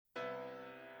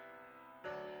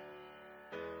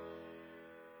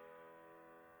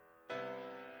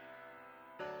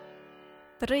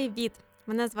Привіт!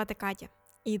 Мене звати Катя,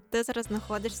 і ти зараз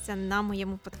знаходишся на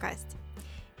моєму подкасті.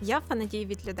 Я фанатію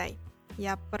від людей.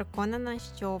 Я переконана,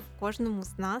 що в кожному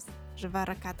з нас живе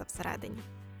ракета всередині.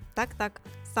 Так,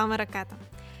 саме ракета.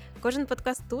 Кожен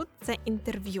подкаст тут – це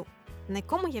інтерв'ю, на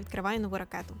якому я відкриваю нову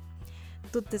ракету.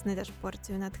 Тут ти знайдеш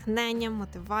порцію натхнення,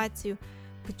 мотивацію,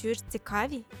 почуєш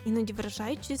цікаві, іноді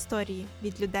вражаючі історії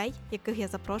від людей, яких я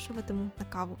запрошуватиму на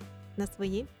каву, на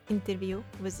свої інтерв'ю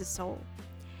with the soul.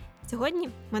 Сьогодні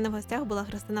в мене в гостях була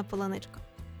Христина Поланичка.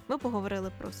 Ми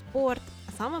поговорили про спорт,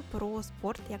 а саме про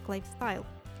спорт як лайфстайл.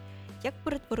 Як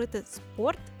перетворити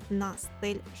спорт на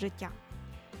стиль життя.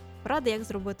 Поради, як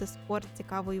зробити спорт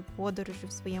цікавою подорожю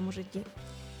в своєму житті.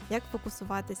 Як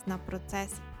фокусуватись на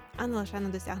процесі, а не лише на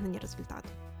досягненні результату.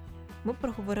 Ми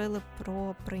проговорили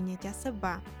про прийняття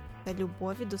себе та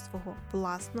любові до свого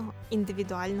власного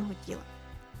індивідуального тіла.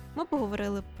 Ми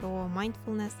поговорили про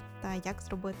mindfulness та як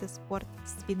зробити спорт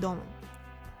свідомим.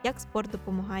 Як спорт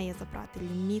допомагає забрати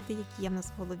ліміти, які є в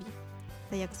нас в голові.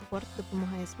 Та як спорт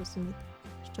допомагає зрозуміти,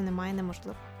 що немає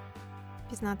неможливого.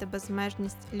 Пізнати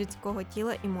безмежність людського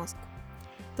тіла і мозку.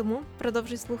 Тому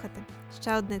продовжуй слухати.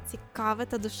 Ще одне цікаве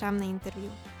та душевне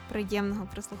інтерв'ю. Приємного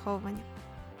прослуховування.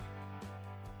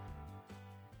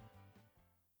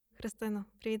 Христино,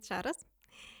 привіт ще раз.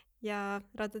 Я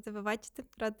рада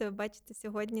тебе бачити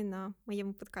сьогодні на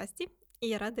моєму подкасті. І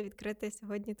я рада відкрити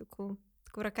сьогодні таку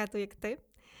ракету, як ти,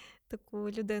 таку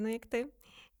людину, як ти.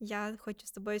 Я хочу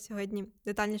з тобою сьогодні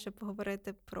детальніше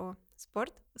поговорити про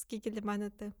спорт, оскільки для мене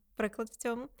ти приклад в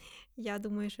цьому. Я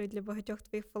думаю, що і для багатьох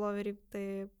твоїх фоловерів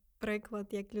ти приклад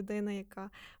як людина, яка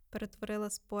перетворила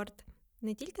спорт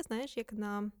не тільки, знаєш, як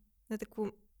на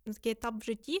такий етап в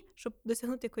житті, щоб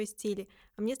досягнути якоїсь цілі.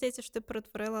 А мені здається, що ти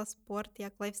перетворила спорт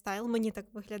як лайфстайл, мені так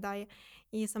виглядає.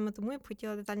 І саме тому я б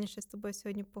хотіла детальніше з тобою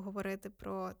сьогодні поговорити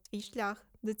про твій шлях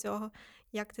до цього,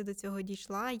 як ти до цього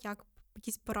дійшла, як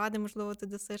якісь поради, можливо, ти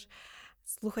дасиш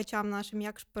слухачам нашим,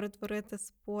 як ж перетворити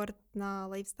спорт на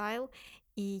лайфстайл,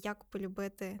 і як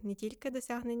полюбити не тільки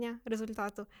досягнення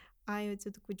результату, а й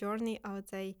оцю таку journey, а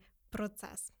оцей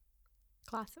процес.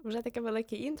 Клас, вже таке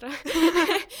велике інтро,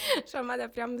 що в мене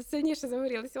прям сильніше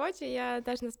загорілись очі. Я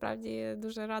теж насправді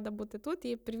дуже рада бути тут.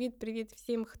 І привіт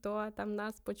всім, хто там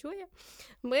нас почує.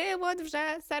 Ми от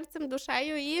вже серцем,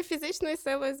 душею і фізичною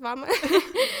силою з вами.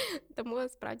 Тому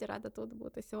справді рада тут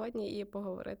бути сьогодні і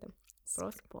поговорити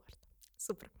про спорт.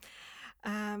 Супер.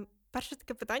 Перше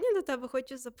таке питання до тебе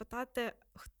хочу запитати,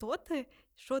 хто ти,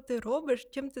 що ти робиш,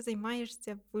 чим ти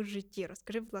займаєшся в житті?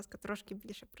 Розкажи, будь ласка, трошки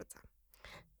більше про це.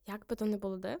 Як би то не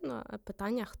було дивно,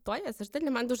 питання «хто я?» завжди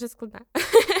для мене дуже складне.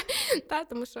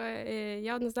 Тому що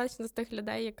я однозначно з тих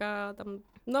людей, яка там,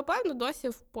 напевно, досі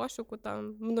в пошуку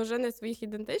там множини своїх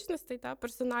ідентичностей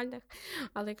персональних.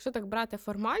 Але якщо так брати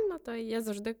формально, то я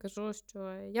завжди кажу,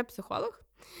 що я психолог,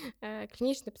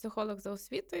 клінічний психолог за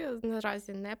освітою.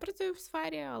 Наразі не працюю в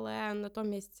сфері, але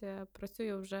натомість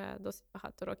працюю вже досить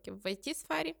багато років в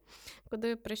IT-сфері,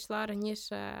 куди прийшла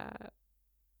раніше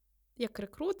як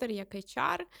рекрутер, як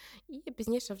HR, і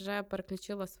пізніше вже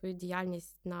переключила свою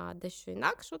діяльність на дещо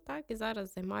інакшу, і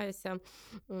зараз займаюся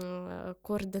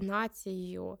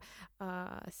координацією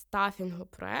стафінгу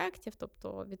проєктів,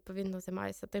 тобто, відповідно,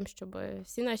 займаюся тим, щоб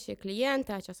всі наші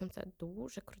клієнти, а часом це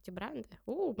дуже круті бренди,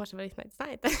 може ви їх навіть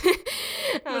знаєте.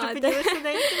 Може поділишся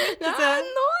деякими?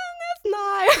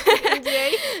 Знаю.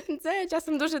 Це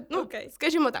часом дуже,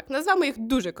 скажімо так, назвемо їх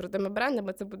дуже крутими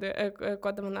брендами, це буде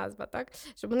кодова назва,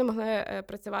 щоб вони могли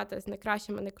працювати з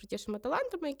найкращими, найкрутішими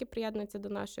талантами, які приєднуються до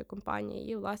нашої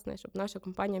компанії, і, власне, щоб наша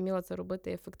компанія вміла це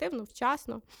робити ефективно,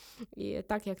 вчасно, і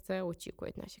так, як це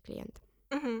очікують наші клієнти.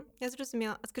 Я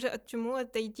зрозуміла. А скажи, чому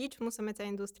IT, чому саме ця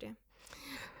індустрія?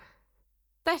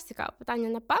 Теж цікаве питання,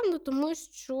 напевно, тому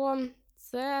що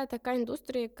це така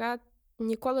індустрія, яка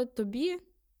ніколи тобі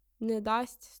не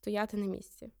дасть стояти на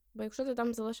місці. Бо якщо ти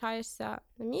там залишаєшся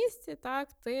на місці,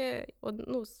 ти,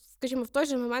 скажімо, в той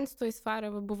же момент з тої сфери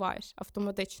вибуваєш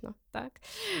автоматично.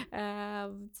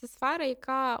 Це сфера,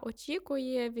 яка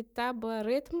очікує від тебе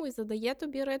ритму і задає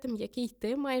тобі ритм, який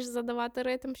ти маєш задавати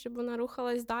ритм, щоб вона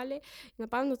рухалась далі. І,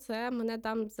 напевно, це мене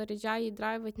там заряджає і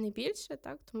драйвить найбільше,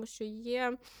 тому що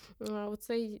є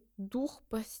оцей дух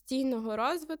постійного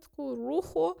розвитку,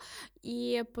 руху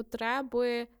і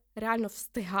потреби реально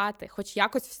встигати, хоч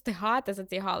якось встигати за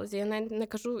цією галузі. Я не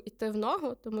кажу йти в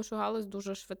ногу, тому що галузь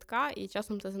дуже швидка, і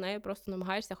часом ти за нею просто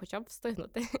намагаєшся хоча б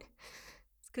встигнути.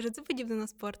 Скажи, це подібне на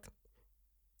спорт?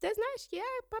 Ти знаєш, є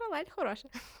паралель хороша.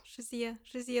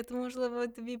 Щось є. Тому, можливо,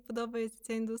 тобі подобається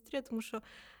ця індустрія, тому що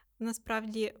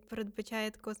насправді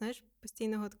передбачає такого,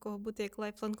 постійного такого бути як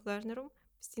lifelong learner,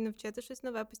 постійно вчити щось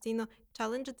нове, постійно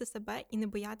челенджити себе і не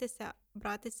боятися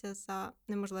братися за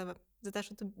неможливе. За те,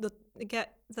 що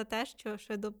за те, що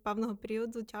ще до певного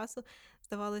періоду часу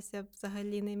здавалося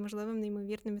взагалі неможливим,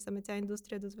 неймовірним. І саме ця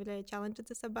індустрія дозволяє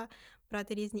челенджити себе,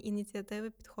 брати різні ініціативи,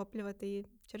 підхоплювати. І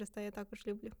через те я також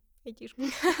люблю айтішку.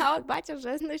 А от бачиш,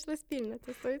 вже знайшли спільне,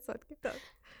 це 100%. Так,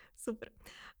 супер.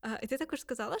 І ти також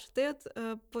сказала, що ти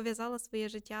пов'язала своє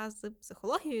життя з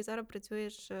психологією і зараз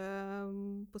працюєш,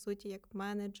 по суті, як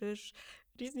менеджер,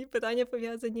 різні питання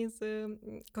пов'язані з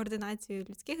координацією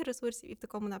людських ресурсів і в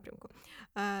такому напрямку.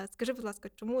 Скажи, будь ласка,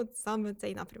 чому саме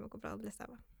цей напрямок обрала для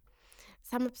себе?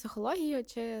 Саме психологію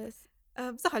чи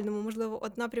В загальному, можливо,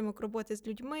 напрямок роботи з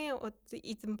людьми,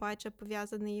 і тим паче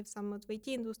пов'язаний саме в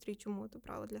IT-індустрії, чому ти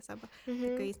обрала для себе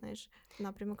такий, знаєш,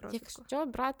 напрямок розвитку? Якщо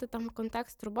брати там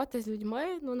контекст роботи з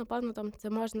людьми, напевно, там це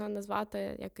можна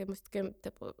назвати якимось таким,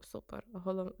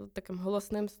 таким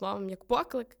голосним словом, як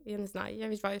поклик. Я не знаю, я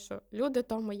відчуваю, що люди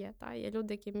то моє. Є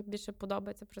люди, яким більше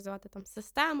подобається працювати там з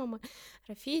системами,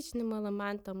 графічними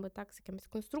елементами, так, з якимись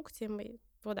конструкціями,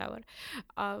 whatever.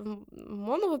 А в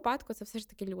моєму випадку це все ж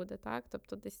таки люди, так?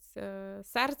 Тобто десь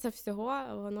серце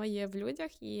всього, воно є в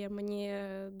людях, і мені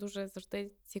дуже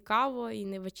завжди цікаво і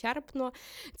невичерпно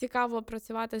цікаво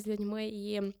працювати з людьми.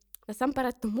 І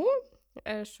насамперед тому,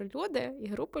 що люди і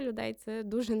групи людей – це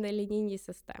дуже нелінійні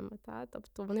системи. Так?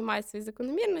 Тобто вони мають свої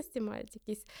закономірності, мають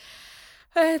якісь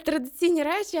традиційні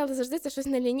речі, але завжди це щось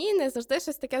нелінійне, завжди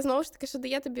щось таке, знову ж таки, що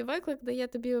дає тобі виклик, дає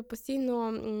тобі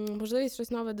постійно можливість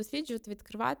щось нове досліджувати,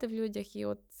 відкривати в людях. І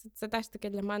от це теж таке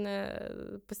для мене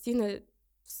постійне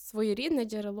своєрідне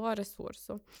джерело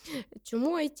ресурсу.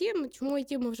 Чому IT? Чому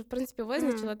IT ми вже, в принципі,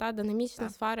 визначили, та динамічна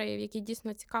сфера, в якій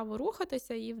дійсно цікаво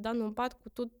рухатися, і в даному випадку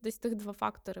тут десь тих два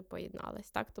фактори поєднались.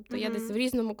 Так? Тобто я десь в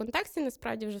різному контексті,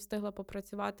 насправді, вже встигла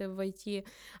попрацювати в IT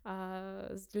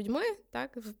з людьми,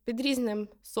 так? Під різним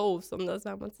соусом,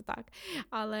 називаємо це так.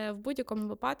 Але в будь-якому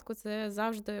випадку це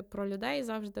завжди про людей,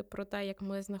 завжди про те, як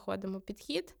ми знаходимо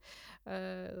підхід,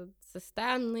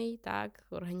 системний, так,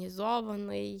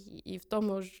 організований, і в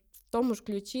тому ж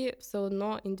ключі все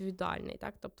одно індивідуальний,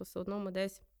 так? Тобто все одно ми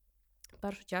десь в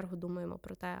першу чергу думаємо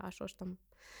про те, а що ж там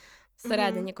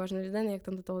всередині кожної людини, як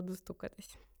там до того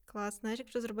достукатись. Клас. Знаєш,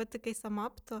 якщо зробити такий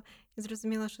самап, то я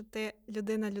зрозуміла, що ти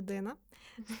людина-людина.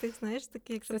 З тих, знаєш,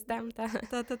 таких систем,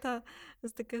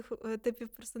 з таких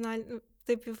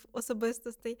типів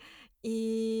особистостей.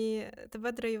 І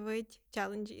тебе драйвить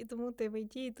челенджі. І тому ти в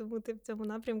IT, і тому ти в цьому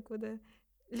напрямку, де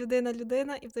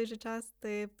людина-людина, і в той же час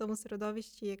ти в тому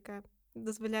середовищі, яке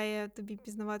дозволяє тобі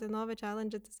пізнавати нове,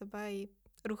 челенджити себе і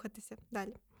рухатися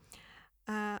далі.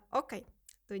 Окей,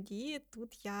 тоді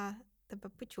тут я тебе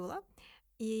почула.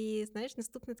 І, знаєш,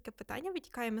 наступне таке питання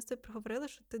витікає. Ми з тобою проговорили,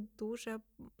 що ти дуже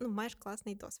маєш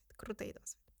класний досвід, крутий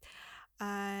досвід.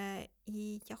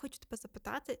 І я хочу тебе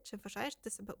запитати, чи вважаєш ти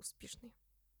себе успішною?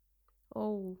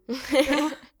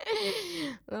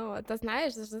 Та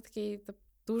знаєш, завжди такий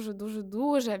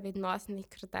дуже-дуже-дуже відносний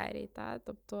критерій. Та?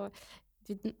 Тобто,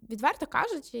 відверто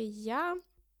кажучи, я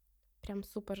прям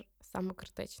супер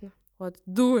самокритична. От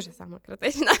дуже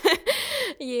самокритична.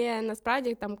 І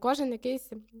насправді там кожен якийсь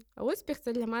успіх,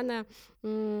 це для мене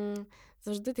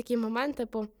завжди такі моменти,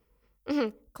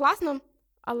 класно,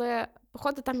 але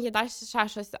походу там є далі ще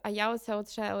щось, а я оце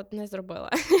ще не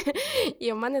зробила.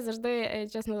 І в мене завжди,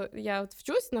 чесно, я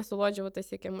вчусь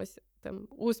насолоджуватись якимось там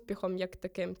успіхом, як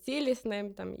таким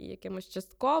цілісним, там, і якимось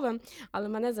частковим, але в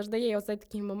мене завжди є оцей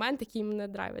такий момент, який мене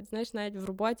драйвить. Знаєш, навіть в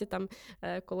роботі там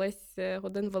колись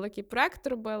один великий проект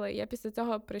робили, і я після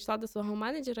цього прийшла до свого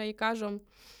менеджера і кажу: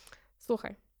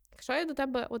 слухай, якщо я до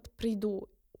тебе прийду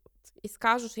і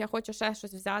скажу, що я хочу ще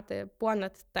щось взяти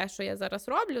понад те, що я зараз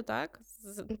роблю, так,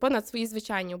 понад свої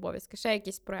звичайні обов'язки, ще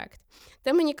якийсь проект.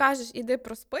 Ти мені кажеш, іди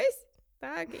проспись,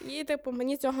 так, і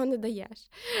мені цього не даєш.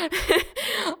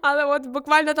 Але от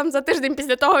буквально там за тиждень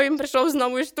після того він прийшов з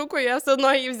новою штукою, і я все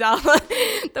одно її взяла,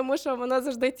 тому що воно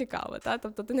завжди цікаве.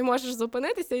 Тобто ти не можеш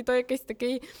зупинитися, і то якийсь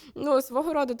такий,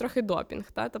 свого роду трохи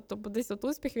допінг. Тобто десь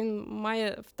успіх, він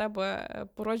має в тебе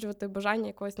породжувати бажання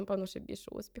якогось, напевно, ще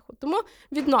більшого успіху. Тому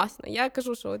відносно. Я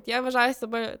кажу, що я вважаю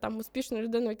себе там успішною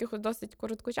людиною в якихось досить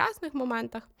короткочасних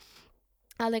моментах,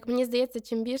 але, як мені здається,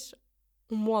 чим більш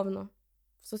умовно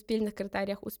в суспільних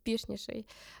критеріях успішніший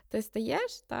ти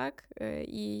стаєш, так,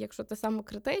 і якщо ти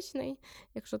самокритичний,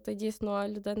 якщо ти дійсно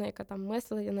людина, яка там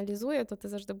мислить, аналізує, то ти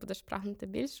завжди будеш прагнути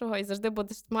більшого і завжди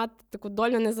будеш мати таку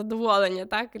долю незадоволення,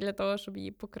 так, для того, щоб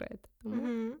її покрити.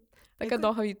 Тому така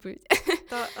довга відповідь.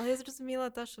 Але я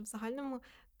зрозуміла, що в загальному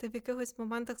ти в якихось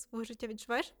моментах свого життя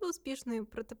відчуваєш себе успішною,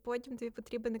 проте потім тобі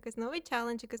потрібен якийсь новий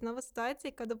челендж, якась нова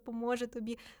ситуація, яка допоможе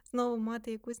тобі знову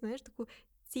мати якусь, знаєш, таку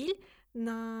ціль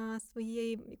на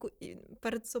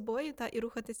перед собою і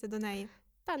рухатися до неї.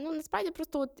 Так, ну насправді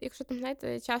просто, от, якщо там,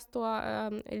 знаєте, часто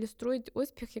ілюструють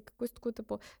успіх як якусь таку,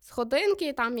 типу, сходинки,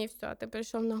 і там і все, ти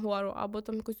прийшов на гору, або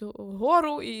там якусь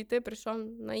гору, і ти прийшов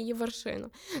на її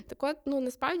вершину. Так от, ну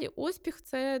насправді успіх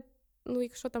це, ну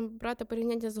якщо там брати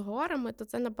порівняння з горами, то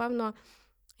це, напевно,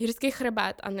 гірський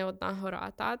хребет, а не одна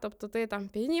гора. Та? Тобто ти там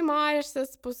піднімаєшся,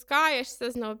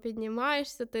 спускаєшся, знову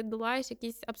піднімаєшся, ти долаєш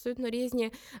якісь абсолютно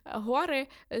різні гори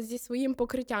зі своїм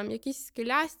покриттям. Якісь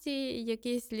скелясті,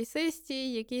 якісь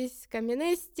лісисті, якісь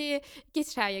кам'янисті,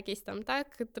 якісь ще якісь там,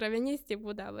 так, трав'яністі,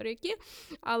 whatever які.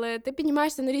 Але ти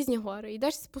піднімаєшся на різні гори,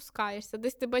 йдеш спускаєшся.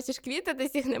 Десь ти бачиш квіти,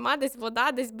 десь їх нема, десь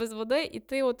вода, десь без води. І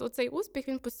ти оцей успіх,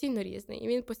 він постійно різний. І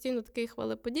він постійно такий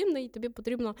хвилеподібний, і тобі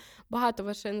потрібно багато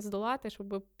вершин здолати,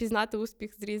 щоб пізнати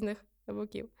успіх з різних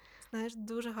боків. Знаєш,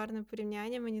 дуже гарне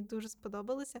порівняння, мені дуже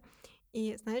сподобалося.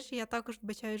 І, знаєш, я також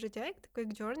вбачаю життя як таке, як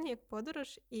journey, як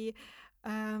подорож. І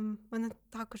мене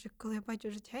також, коли я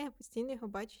бачу життя, я постійно його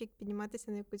бачу, як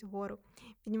підніматися на якусь гору.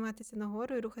 Підніматися на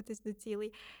гору і рухатись до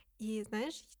цілей. І,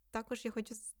 знаєш, також я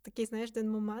хочу такий, знаєш,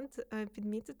 один момент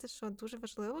підмітити, що дуже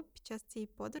важливо під час цієї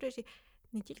подорожі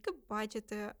не тільки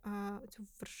бачити цю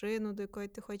вершину, до якої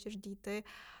ти хочеш дійти,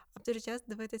 а в той же час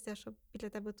дивитися, що біля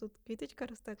тебе тут квіточка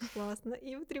росте класно,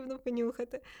 і потрібно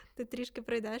понюхати. Ти трішки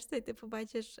пройдешся, і ти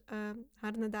побачиш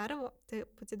гарне дерево, ти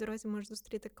по цій дорозі можеш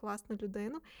зустріти класну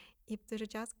людину, і в той же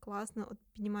час класно, от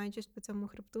піднімаючись по цьому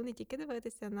хребту, не тільки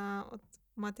дивитися на, от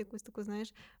мати якусь таку,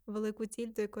 знаєш, велику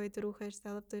ціль, до якої ти рухаєшся,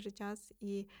 але в той же час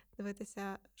і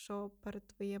дивитися, що перед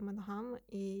твоїми ногами,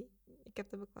 і яке в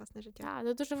тебе класне життя. Так,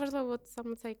 ну дуже важливо от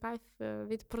саме цей кайф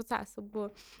від процесу,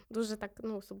 бо дуже так,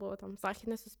 ну, особливо там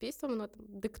західне суспільство, воно там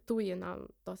диктує нам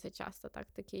досить часто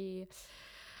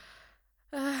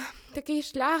такий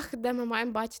шлях, де ми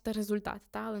маємо бачити результат.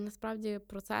 Але насправді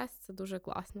процес – це дуже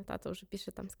класно. То вже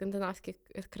більше там скандинавські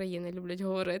країни люблять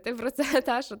говорити про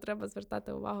це, що треба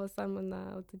звертати увагу саме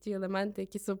на ті елементи,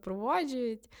 які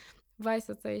супроводжують весь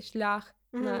оцей шлях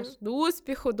наш до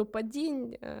успіху, до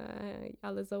падінь,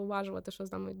 але зауважувати, що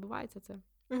з нами відбувається, це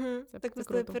Так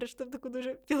це ми перейшли в таку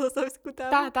дуже філософську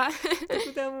тему.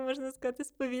 Таку тему, можна сказати,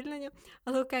 сповільнення.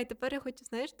 Але окей, тепер я хочу,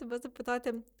 знаєш, тебе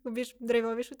запитати таку більш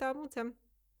драйвовішу тему. Це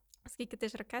оскільки ти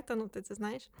ж ракета, ну ти це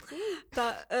знаєш.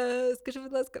 Скажи,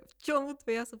 будь ласка, в чому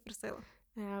твоя суперсила?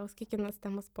 Оскільки в нас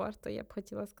тема спорту, я б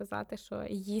хотіла сказати, що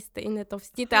їсти і не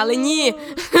товстіти, але ні!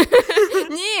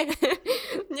 Ні!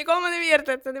 Нікому не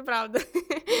вірте, це неправда.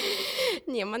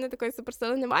 Ні, в мене такої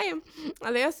суперсили немає,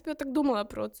 але я собі так думала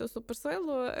про цю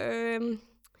суперсилу.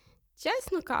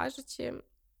 Чесно кажучи,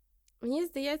 мені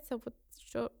здається,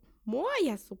 що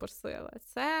моя суперсила –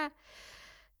 це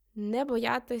не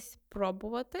боятись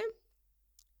пробувати.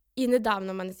 І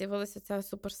недавно в мене з'явилася ця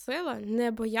суперсила –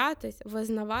 не боятись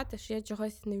визнавати, що я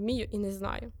чогось не вмію і не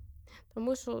знаю.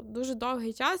 Тому що дуже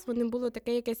довгий час воно було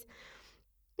таке якесь...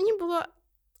 Мені було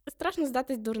страшно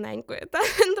здатись дурненькою.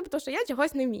 Тобто, що я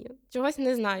чогось не вмію, чогось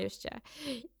не знаю ще.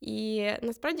 І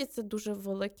насправді це дуже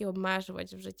великий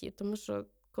обмежувач в житті. Тому що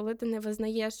коли ти не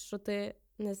визнаєш, що ти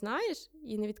не знаєш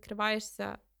і не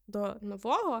відкриваєшся до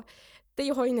нового, ти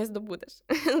його і не здобудеш.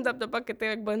 Тобто, поки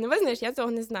ти не визнаєш, я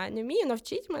цього не знаю, не вмію,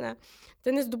 навчіть мене,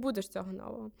 ти не здобудеш цього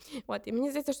нового. І мені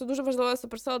здається, що дуже важливо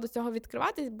суперсила до цього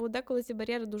відкриватись, бо деколи ці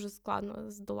бар'єри дуже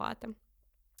складно здолати.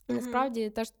 І насправді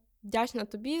теж вдячна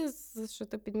тобі, що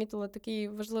ти підмітила такий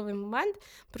важливий момент,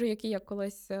 про який я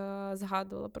колись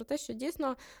згадувала, про те, що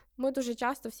дійсно ми дуже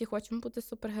часто всі хочемо бути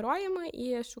супергероями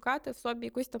і шукати в собі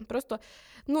якусь там просто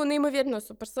неймовірну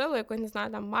суперсилу, яку, не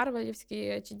знаю, там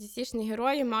марвелівські чи DC-шні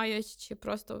герої мають, чи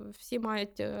просто всі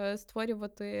мають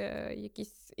створювати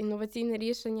якісь інноваційні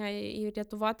рішення і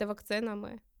рятувати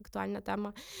вакцинами, актуальна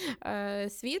тема,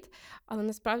 світ, але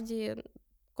насправді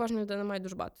кожна людина має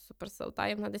дуже багато суперсил,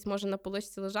 і вона десь може на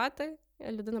поличці лежати,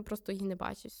 людина просто її не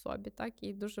бачить в собі,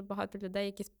 і дуже багато людей,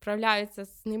 які справляються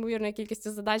з неймовірною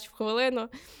кількістю задач в хвилину,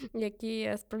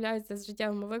 які справляються з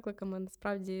життєвими викликами,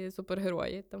 насправді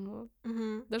супергерої, тому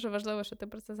дуже важливо, що ти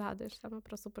про це згадуєш, саме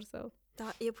про суперсил.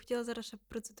 Так, я б хотіла зараз ще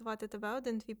процитувати тебе,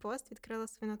 один твій пост, відкрила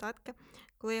свої нотатки,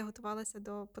 коли я готувалася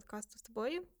до подкасту з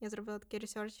тобою, я зробила такий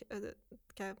ресерч,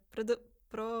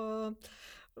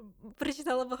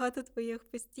 прочитала багато твоїх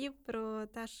постів про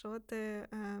те, що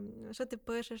ти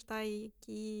пишеш,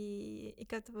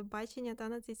 яке в тебе бачення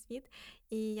на цей світ.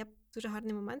 І я дуже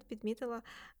гарний момент підмітила,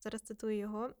 зараз цитую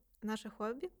його: наше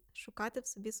хобі – шукати в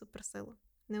собі суперсилу,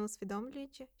 не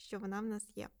усвідомлюючи, що вона в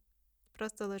нас є.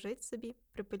 Просто лежить собі,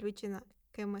 припилючена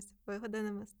кимось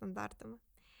вигаданими стандартами.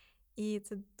 І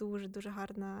це дуже-дуже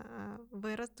гарна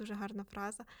вираз, дуже гарна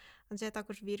фраза. Адже я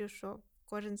також вірю, що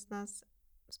кожен з нас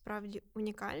справді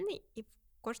унікальний, і в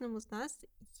кожному з нас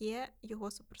є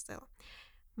його суперсила.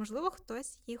 Можливо,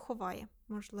 хтось її ховає,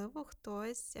 можливо,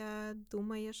 хтось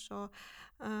думає, що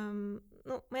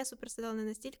моя суперсила не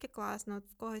настільки класна, от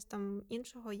в когось там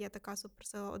іншого є така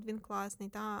суперсила, от він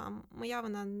класний, а моя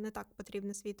вона не так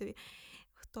потрібна світові.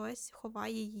 Хтось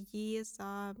ховає її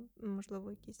за, можливо,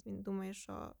 якісь, він думає,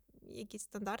 що якісь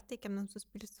стандарти, які нам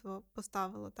суспільство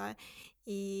поставило,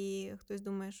 і хтось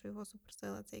думає, що його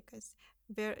суперсила це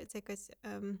якась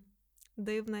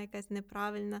дивна, якась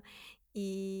неправильна,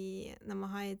 і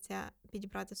намагається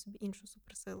підібрати собі іншу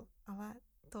суперсилу. Але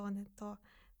то не то.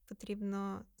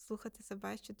 Потрібно слухати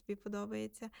себе, що тобі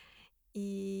подобається,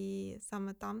 і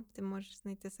саме там ти можеш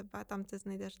знайти себе, там ти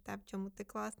знайдеш те, в чому ти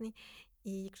класний.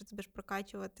 І якщо ти будеш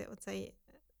прокачувати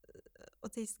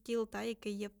оцей скіл,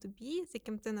 який є в тобі, з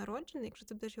яким ти народжений, якщо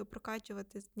ти будеш його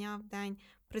прокачувати з дня в день,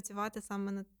 працювати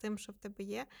саме над тим, що в тебе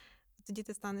є, тоді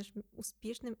ти станеш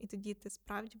успішним, і тоді ти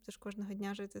справді будеш кожного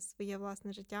дня жити своє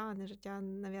власне життя, а не життя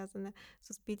нав'язане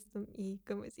суспільством і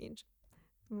кимось іншим.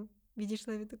 Тому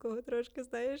відійшла від такого трошки,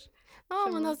 знаєш.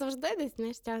 Воно завжди десь,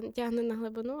 знаєш, тягне на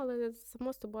глибину, але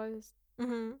само з тобою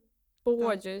Угу.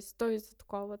 погоджуюсь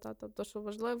 100%. Тобто, що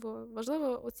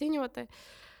важливо оцінювати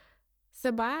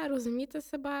себе, розуміти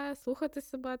себе, слухати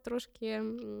себе, трошки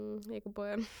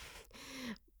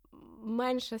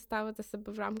менше ставити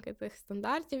себе в рамки тих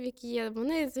стандартів, які є.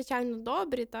 Вони, звичайно,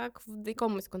 добрі, так, в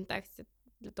якомусь контексті,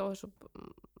 для того, щоб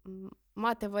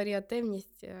мати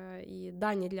варіативність і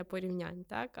дані для порівнянь,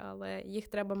 так, але їх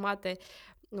треба мати,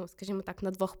 скажімо так,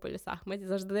 на двох полюсах. Ми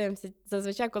завжди дивимося,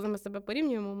 зазвичай, коли ми себе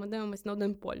порівнюємо, ми дивимося на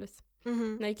один полюс.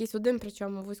 На якийсь один,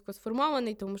 причому вузько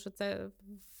сформований, тому що це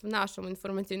в нашому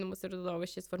інформаційному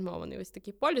середовищі сформований ось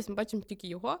такий полюс, ми бачимо тільки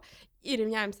його і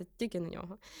рівняємося тільки на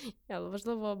нього. Але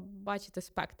важливо бачити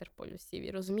спектр полюсів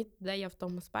і розуміти, де я в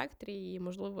тому спектрі, і,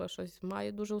 можливо, щось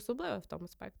маю дуже особливе в тому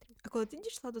спектрі. А коли ти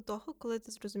дійшла до того, коли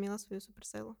ти зрозуміла свою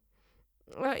суперсилу?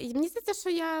 І мені здається, що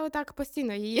я отак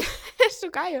постійно її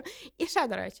шукаю. І ще,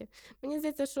 до речі, мені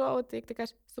здається, що, от, як ти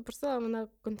кажеш, суперсила, вона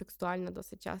контекстуальна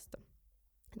досить часто.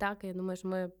 Так, я думаю, що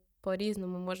ми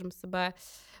по-різному можемо себе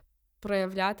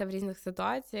проявляти в різних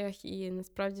ситуаціях і,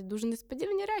 насправді, дуже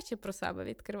несподівані речі про себе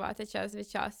відкривати час від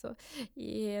часу.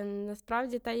 І,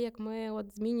 насправді, те, як ми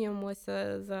от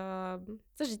змінюємося за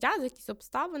це життя, за якісь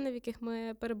обставини, в яких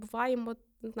ми перебуваємо,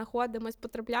 знаходимось,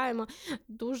 потрапляємо,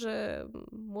 дуже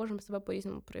можемо себе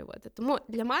по-різному проявити. Тому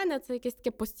для мене це якесь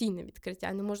таке постійне відкриття.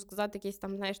 Я не можу сказати якусь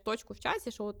там, знаєш, точку в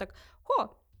часі, що от так,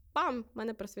 бам,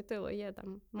 мене просвітило, є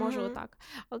там, можу отак.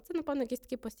 Але це, напевно, якийсь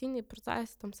такий постійний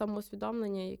процес там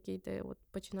самоусвідомлення, який ти от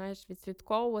починаєш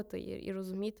відслідковувати і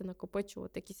розуміти,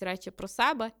 накопичувати якісь речі про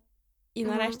себе і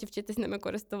нарешті вчитись ними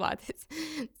користуватись.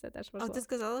 Це теж важливо. А ти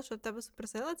сказала, що в тебе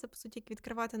суперсила, це, по суті, як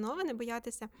відкривати нове, не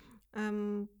боятися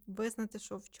визнати,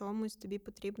 що в чомусь тобі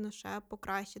потрібно ще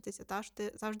покращитися, що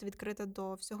ти завжди відкрита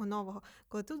до всього нового.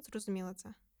 Коли ти зрозуміла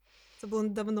це? Це було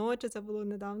давно чи це було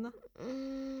недавно?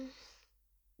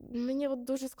 Мені от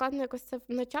дуже складно якось це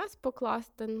на час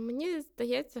покласти. Мені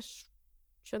здається,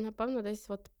 що напевно, десь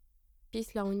от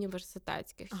після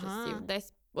університетських часів,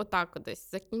 десь отак,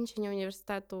 десь закінчення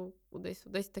університету,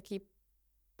 десь такий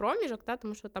проміжок,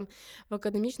 тому що там в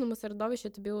академічному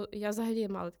середовищі я взагалі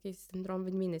мала такий синдром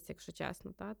відмінниці, якщо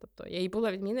чесно. Тобто я і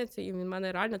була відмінницею, і в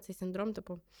мене реально цей синдром,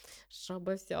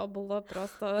 щоб все було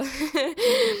просто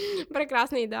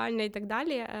прекрасно, ідеально і так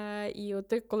далі. І от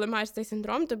ти, коли маєш цей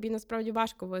синдром, тобі насправді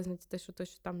важко визнати, що ти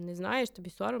там не знаєш, тобі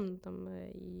соромно,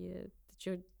 і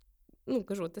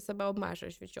ти себе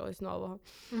обмежуєш від чогось нового.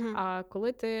 А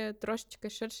коли ти трошечки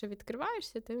ширше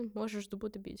відкриваєшся, ти можеш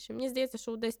здобути більше. Мені здається,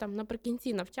 що десь там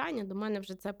наприкінці навчання до мене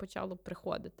вже це почало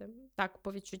приходити. Так,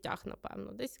 по відчуттях,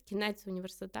 напевно. Десь кінець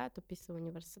університету, після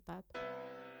університету.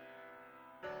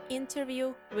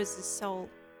 Interview with the soul.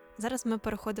 Зараз ми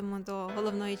переходимо до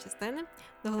головної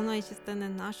частини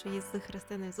нашої з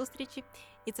Христиною зустрічі.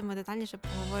 І це ми детальніше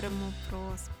поговоримо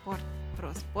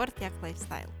про спорт як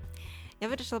лайфстайл. Я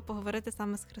вирішила поговорити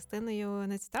саме з Христиною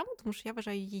на цю тему, тому що я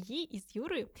вважаю її із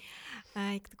Юрою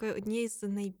як такою однією з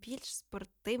найбільш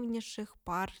спортивніших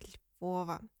пар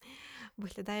Львова.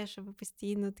 Виглядає, що ви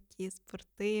постійно такі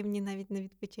спортивні, навіть на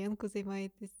відпочинку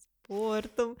займаєтесь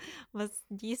спортом. У вас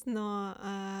дійсно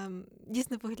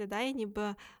виглядає,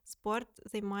 ніби спорт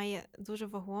займає дуже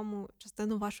вагому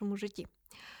частину в вашому житті.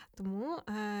 Тому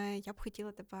я б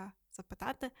хотіла тебе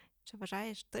запитати, чи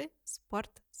вважаєш ти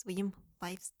спорт своїм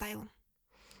лайфстайлом?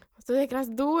 Це якраз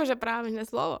дуже правильне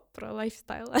слово про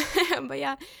лайфстайл, бо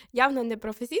я явно не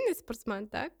професійний спортсмен,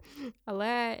 так?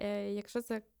 Але якщо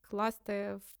це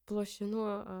класти в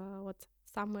площину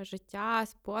саме життя,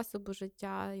 способу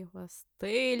життя, його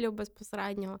стилю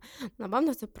безпосереднього.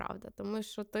 Напевно, це правда, тому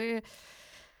що ти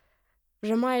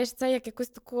вже маєш це як якусь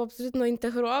таку абсолютно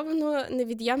інтегровану,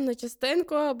 невід'ємну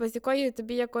частинку, без якої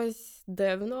тобі якось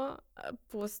дивно,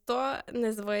 пусто,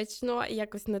 незвично і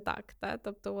якось не так. Та?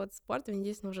 Тобто от спорт, він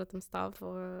дійсно вже там став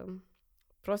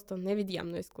просто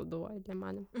невід'ємною складовою для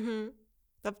мене. Угу.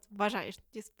 Тобто вважаєш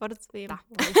тоді спорт своїм Так.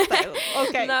 лайфстайлом.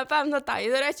 Окей. Напевно, так. І,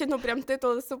 до речі, прям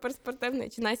титул суперспортивний,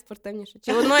 чи найспортивніший,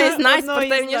 чи одно із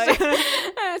найспортивніших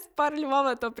спар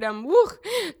Львова, то прям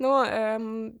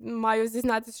маю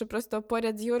зізнатися, що просто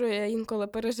поряд з Юрою я інколи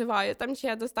переживаю, там чи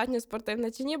я достатньо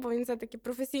спортивна чи ні, бо він все-таки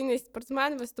професійний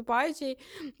спортсмен, виступаючий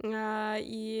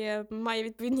і має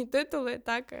відповідні титули,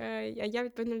 так, а я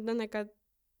відповідна людина, яка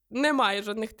не має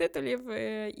жодних титулів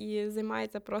і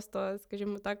займається просто,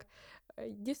 скажімо так,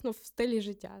 дійсно в стилі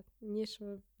життя, ніж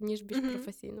більш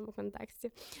професійному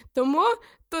контексті. Тому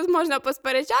тут можна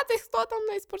посперечатись, хто там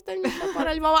найспортивніша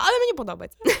пара Львова, але мені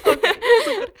подобається. Окей,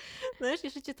 супер. Знаєш, я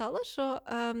ще читала, що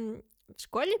в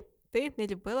школі ти не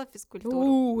любила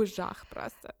фізкультуру. Жах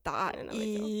просто. Так,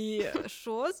 і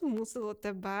що змусило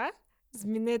тебе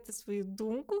змінити свою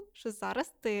думку, що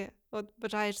зараз ти от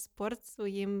бажаєш спорт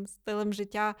своїм стилем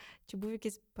життя? Чи був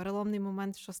якийсь переломний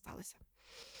момент, що сталося?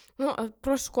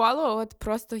 Про школу, от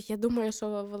просто я думаю,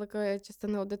 що велика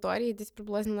частина аудиторії десь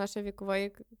приблизно нашої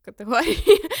вікової категорії.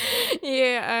 І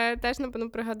теж, напевно,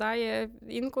 пригадає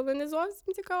інколи не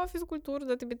зовсім цікава фізкультура,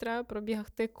 де тобі треба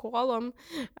пробігти колом,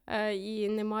 і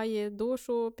немає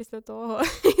душу після того,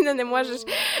 і не можеш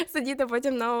сидіти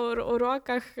потім на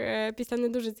уроках після не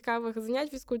дуже цікавих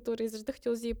занять фізкультури, і завжди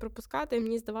хотілося її пропускати, і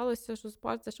мені здавалося, що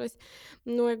спорт – це щось,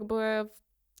 якби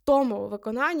в тому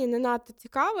виконанні не надто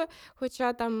цікаве,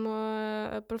 хоча там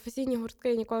професійні гуртки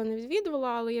я ніколи не відвідувала,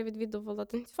 але я відвідувала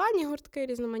танцювальні гуртки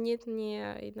різноманітні,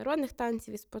 і народних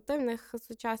танців, і спортивних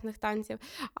сучасних танців,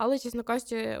 але, чесно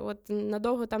кажучи, от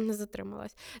надовго там не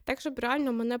затрималась. Так, щоб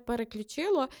реально мене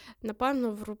переключило,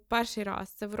 напевно, в перший раз.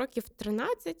 Це в років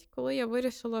 13, коли я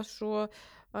вирішила, що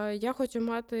я хочу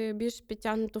мати більш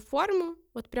підтягнуту форму,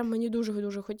 от прям мені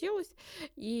дуже-дуже хотілося,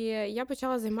 і я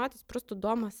почала займатися просто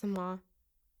вдома сама.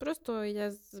 Просто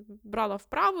я брала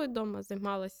вправи вдома,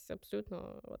 займалася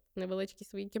абсолютно в невеличкій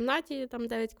своїй кімнаті, там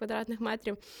 9 квадратних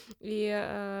метрів. І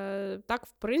так,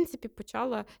 в принципі,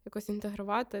 почала якось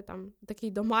інтегрувати там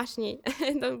такий домашній,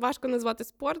 важко назвати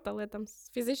спорт, але там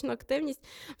фізичну активність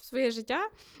в своє життя.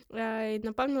 І,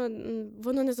 напевно,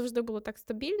 воно не завжди було так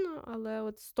стабільно, але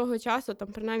от з того часу,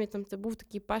 там, принаймні, там, це був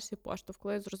такий перший поштовх,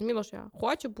 коли я зрозуміла, що я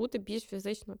хочу бути більш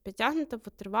фізично підтягнута,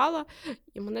 витривала,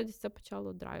 і мене десь це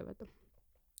почало драйвити.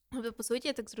 Тобто, по суті,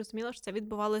 я так зрозуміла, що це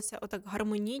відбувалося отак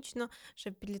гармонічно, ще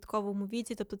в підлітковому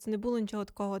віці. Тобто це не було нічого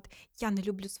такого, от я не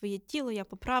люблю своє тіло, я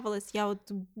поправилась, я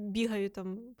от бігаю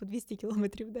там по 200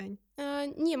 кілометрів в день.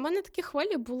 Ні, в мене такі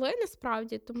хвилі були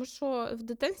насправді, тому що в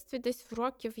дитинстві десь в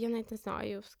років, я навіть не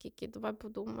знаю скільки, давай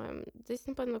подумаємо, десь,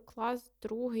 напевно, клас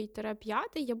 2-5,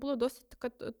 я була досить така,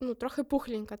 трохи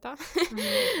пухленька, та?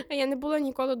 Я не була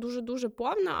ніколи дуже-дуже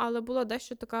повна, але була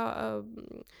дещо така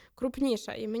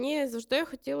крупніша, і мені завжди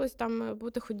хотілося там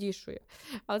бути худішою.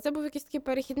 Але це був якийсь такий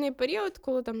перехідний період,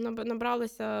 коли там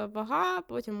набралася вага,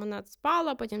 потім вона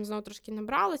спала, потім знову трошки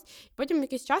набралась, і потім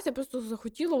якийсь час я просто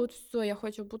захотіла, от все, я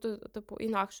хочу бути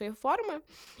інакшої форми.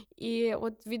 І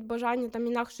от від бажання там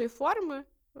інакшої форми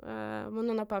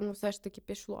воно, напевно, все ж таки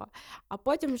пішло. А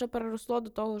потім вже переросло до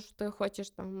того, що ти хочеш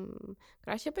там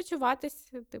краще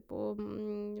почуватись,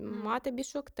 мати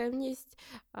більшу активність,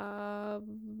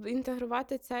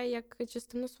 інтегрувати це як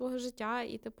частину свого життя,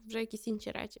 і вже якісь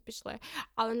інші речі пішли.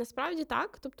 Але насправді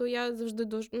так, тобто я завжди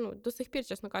до сих пір,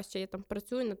 чесно кажучи, я там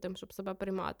працюю над тим, щоб себе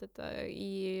приймати.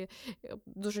 І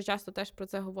дуже часто теж про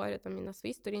це говорю там і на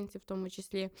своїй сторінці, в тому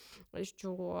числі,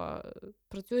 що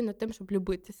працюю над тим, щоб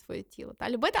любити своє тіло.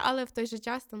 Любити, але в той же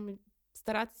час там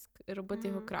старатися робити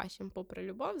його кращим, попри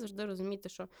любов, завжди розуміти,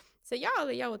 що це я,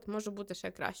 але я от можу бути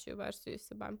ще кращою версією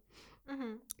себе.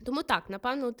 Тому так,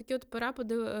 напевно, такі от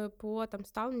перепади по там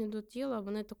ставленню до тіла,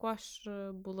 вони також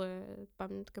були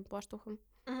певним таким поштовхом.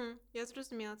 Я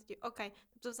зрозуміла тоді. Окей.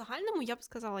 Тобто в загальному я б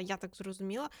сказала, я так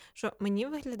зрозуміла, що мені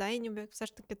виглядає, ніби як все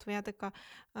ж таки твоя така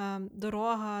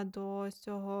дорога до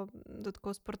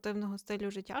такого спортивного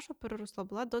стилю життя, що переросло,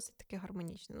 була досить таки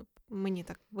гармонічна. Мені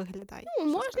так виглядає.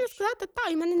 Можна сказати,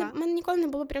 так. І в мене ніколи не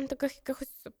було прям таких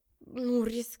якихось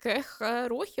різких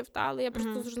рухів, але я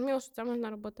просто Мгм. зрозуміла, що це можна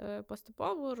робити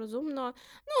поступово, розумно.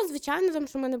 Ну, звичайно, там,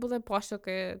 що в мене були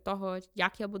пошуки того,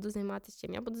 як я буду займатися,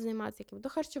 чим я буду займатися, як я буду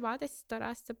харчуватися, 100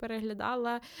 раз це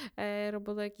переглядала,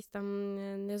 робила якісь там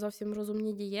не зовсім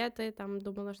розумні дієти, там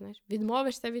думала, знаєш,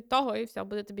 відмовишся від того і все,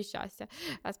 буде тобі щастя.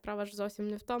 А справа ж зовсім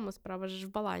не в тому, справа ж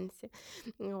в балансі.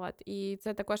 От. І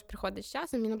це також приходить з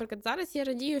часом. І, наприклад, зараз я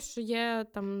радію, що є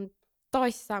там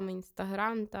той самий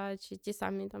Інстаграм, чи ті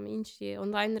самі там інші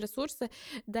онлайн-ресурси,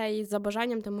 де і за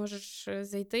бажанням ти можеш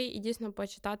зайти і дійсно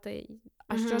почитати,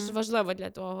 а що ж Мгм. важливо для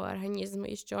твого організму,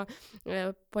 і що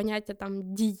поняття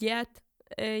там дієт,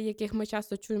 яких ми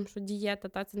часто чуємо, що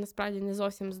дієта, це насправді не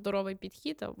зовсім здоровий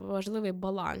підхід, а важливий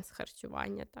баланс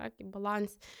харчування, так, і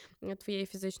баланс твоєї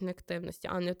фізичної активності,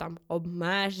 а не там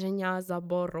обмеження,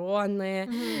 заборони,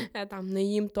 Мгм. там не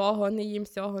їм того, не їм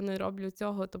сього, не роблю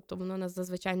цього, тобто воно у нас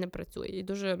зазвичай не працює. І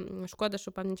дуже шкода,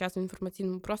 що певний час в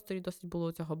інформаційному просторі досить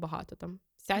було цього багато. Там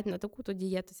сядь на таку-то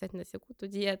дієту, сядь на сяку-то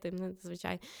дієту, і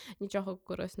зазвичай нічого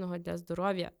корисного для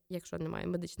здоров'я, якщо немає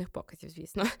медичних показів,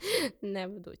 звісно, не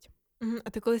ведуть. Мгм. А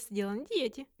ти коли сиділа на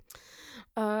дієті?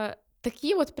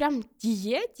 Такі от прям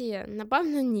дієті,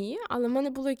 напевно, ні, але в мене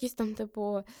було якісь там,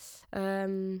 типу,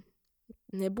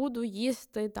 не буду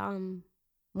їсти там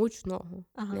мучного,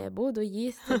 Ага. не буду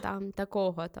їсти там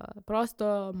такого-то,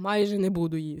 просто майже не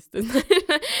буду їсти.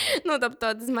 Ну,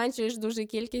 тобто, ти зменшуєш дуже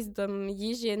кількість там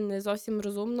їжі не зовсім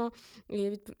розумно,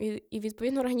 і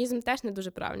відповідно організм теж не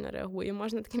дуже правильно реагує.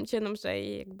 Можна таким чином ще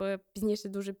і якби пізніше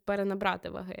дуже перенабрати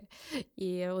ваги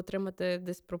і отримати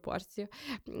диспропорцію.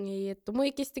 І тому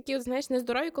якісь такі, от, знаєш,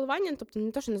 нездорові коливання, тобто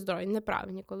не то, що нездорові,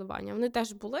 неправильні коливання, вони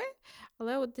теж були,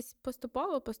 але от десь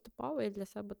поступово я для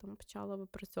себе там почала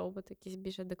випрацьовувати якийсь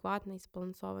більш адекватний,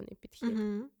 збалансований підхід.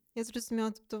 Угу. Я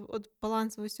зрозуміла, тобто от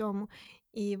баланс в усьому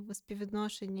і в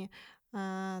співвідношенні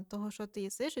того, що ти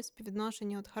їсиш, і в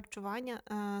співвідношенні от харчування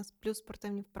плюс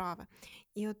спортивні вправи.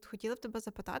 І от хотіла б тебе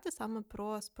запитати саме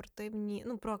про спортивні,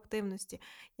 про активності.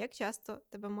 Як часто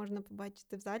тебе можна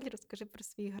побачити в залі? Розкажи про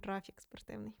свій графік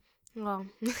спортивний. О.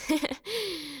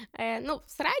 В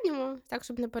середньому, так,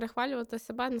 щоб не перехвалювати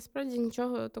себе, насправді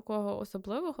нічого такого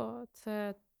особливого.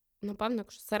 Це, напевно,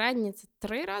 якщо середнє, це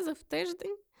 3 рази в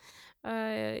тиждень.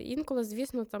 Інколи,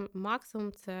 звісно, там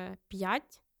максимум це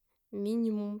 5,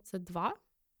 мінімум це 2.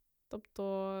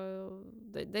 Тобто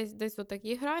десь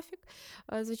отакий графік.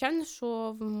 Звичайно,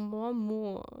 що в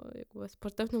моєму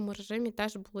спортивному режимі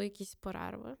теж були якісь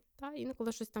перерви.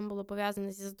 Інколи щось там було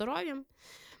пов'язане зі здоров'ям.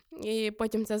 І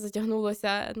потім це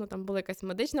затягнулося, там була якась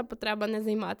медична потреба не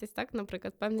займатися, так,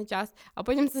 наприклад, певний час, а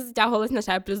потім це затягувалось на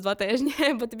ще плюс 2 тижні,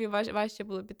 бо тобі важче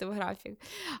було піти в графік.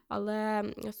 Але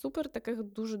супер таких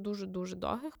дуже-дуже-дуже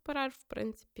довгих перерв, в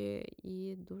принципі,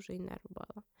 і дуже і не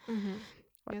робила.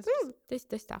 Угу.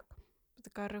 Десь так.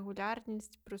 Така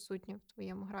регулярність присутня в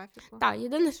твоєму графіку. Так,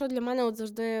 єдине, що для мене от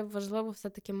завжди важливо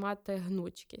все-таки мати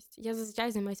гнучкість. Я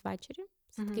зазвичай займаюсь ввечері.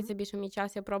 Все-таки це більше мій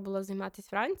час. Я пробувала займатися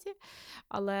вранці,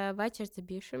 але вечір це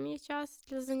більше мій час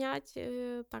для занять.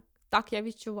 Так я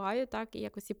відчуваю, так, і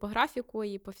якось і по графіку,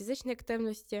 і по фізичній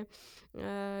активності,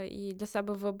 і для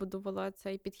себе вибудувала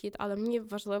цей підхід. Але мені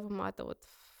важливо мати от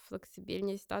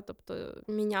флексибільність, тобто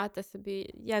міняти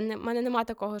собі. В мене немає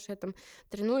такого, що я там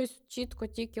тренуюсь чітко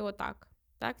тільки отак.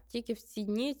 Так, тільки в ці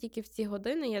дні, тільки в ці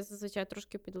години я зазвичай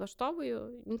трошки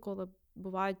підлаштовую, інколи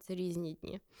бувають це різні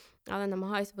дні, але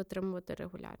намагаюся витримувати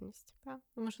регулярність. Так,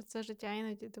 тому що це життя,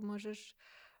 іноді ти можеш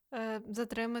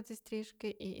затриматись трішки,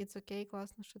 і it's окей,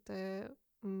 класно, що ти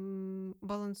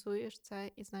балансуєш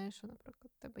це і знаєш, що,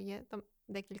 наприклад, у тебе є там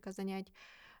декілька занять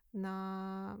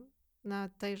на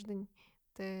тиждень,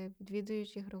 ти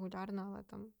відвідуєш їх регулярно, але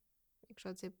там,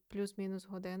 якщо це плюс-мінус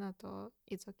година, то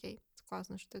it's окей. Це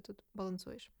класно, що ти тут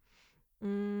балансуєш.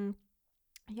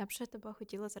 Я б ще тебе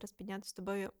хотіла зараз підняти з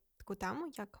тобою таку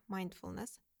тему, як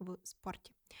mindfulness в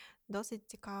спорті. Досить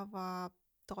цікава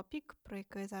топік, про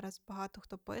який зараз багато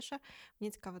хто пише.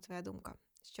 Мені цікава твоя думка.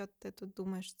 Що ти тут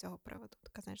думаєш з цього приводу?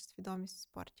 Така, знаєш, свідомість в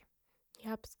спорті.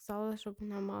 Я б сказала, що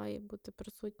вона має бути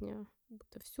присутня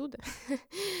всюди.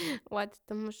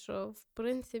 Тому що, в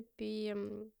принципі,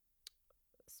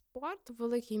 спорт в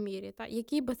великій мірі,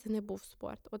 який би це не був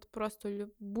спорт, от просто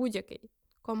будь-який,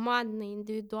 командний,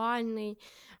 індивідуальний,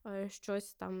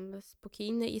 щось там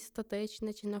спокійне і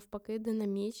статичне, чи навпаки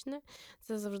динамічне,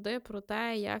 це завжди про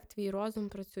те, як твій розум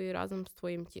працює разом з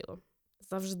твоїм тілом.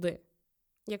 Завжди.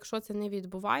 Якщо це не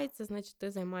відбувається, значить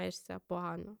ти займаєшся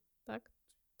погано. Так?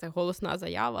 Це голосна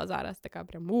заява, зараз така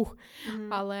прям ух.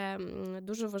 Але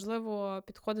дуже важливо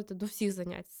підходити до всіх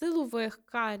занять. Силових,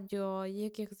 кардіо,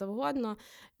 яких завгодно,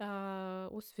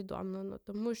 усвідомлено.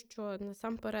 Тому що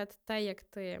насамперед те, як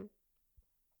ти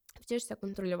вчишся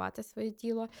контролювати своє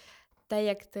тіло, те,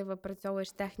 як ти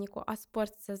випрацьовуєш техніку, а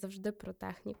спорт – це завжди про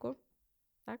техніку.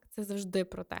 Так? Це завжди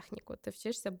про техніку. Ти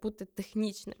вчишся бути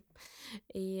технічним.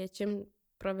 І чим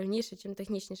правильніше, чим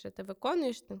технічніше ти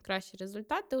виконуєш, тим кращий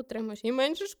результат ти отримуєш і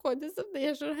менше шкоди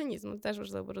завдаєш організму. Теж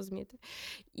важливо розуміти.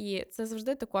 І це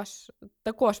завжди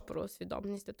також про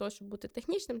усвідомленість. Для того, щоб бути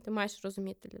технічним, ти маєш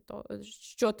розуміти, для того,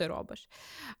 що ти робиш.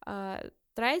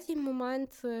 Третій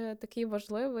момент такий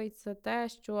важливий – це те,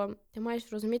 що ти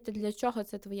маєш розуміти, для чого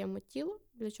це твоєму тілу,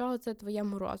 для чого це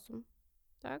твоєму розуму.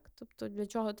 Так? Тобто для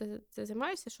чого ти це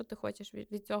займаєшся, що ти хочеш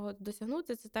від цього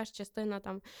досягнути, це теж частина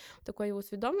там такої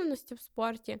усвідомленості в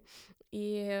спорті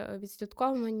і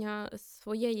відслідковування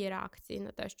своєї реакції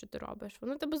на те, що ти робиш.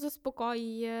 Воно тебе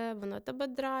заспокоює, воно тебе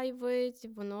драйвить,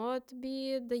 воно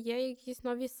тобі дає якісь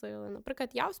нові сили. Наприклад,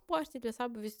 я в спорті для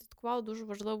себе відслідкувала дуже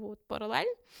важливу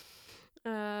паралель.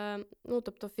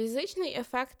 Тобто фізичний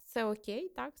ефект – це окей,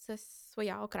 так, це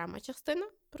своя окрема частина,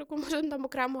 про яку можемо там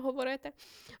окремо говорити.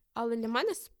 Але для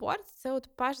мене спорт – це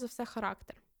перш за все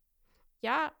характер.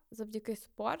 Я завдяки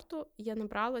спорту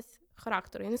набралась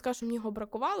характеру. Я не скажу, що мені його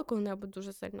бракувало коли-небудь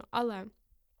дуже сильно, але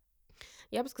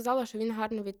я б сказала, що він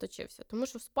гарно відточився. Тому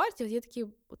що в спорті є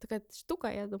така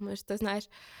штука, я думаю, що ти знаєш,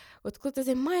 коли ти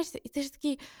займаєшся, і ти ж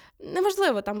такий,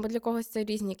 неважливо, там, бо для когось це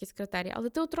різні якісь критерії, але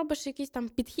ти робиш якийсь там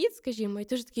підхід, скажімо, і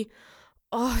ти ж такий,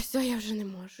 все, я вже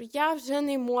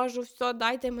не можу, все,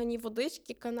 дайте мені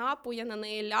водички, канапу, я на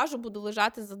неї ляжу, буду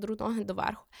лежати, задру ноги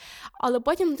доверху. Але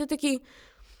потім ти такий,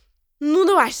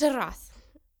 давай, ще раз,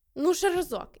 ще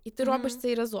разок, і ти робиш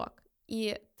цей разок.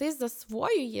 І ти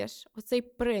засвоюєш оцей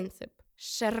принцип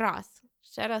ще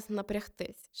раз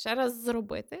напрягтись, ще раз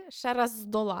зробити, ще раз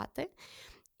здолати.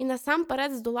 І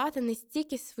насамперед здолати не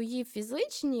стільки свої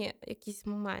фізичні якісь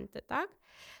моменти, так,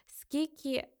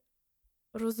 скільки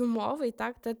розумовий,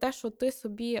 так, те, що ти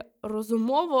собі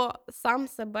розумово сам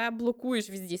себе блокуєш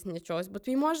від здійснення чогось. Бо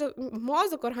твій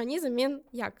мозок, організм, він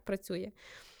як працює?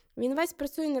 Він весь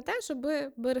працює на те, щоб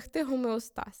берегти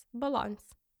гомеостаз, баланс.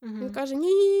 Він каже,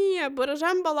 ні,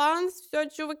 бережемо баланс, все,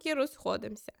 чуваки,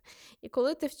 розходимося. І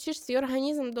коли ти вчиш свій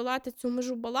організм долати цю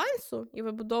межу балансу і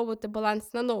вибудовувати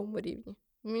баланс на новому рівні,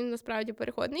 він насправді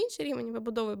переходить на інший рівень,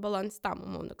 вибудовує баланс там,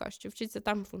 умовно кажучи, вчиться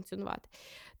там функціонувати.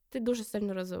 Ти дуже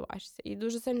сильно розвиваєшся. І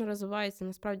дуже сильно розвивається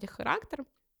насправді характер,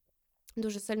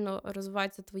 дуже сильно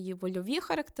розвиваються твої вольові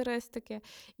характеристики.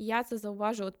 І я це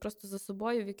зауважу просто за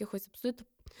собою в якихось абсолютно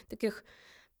таких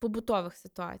побутових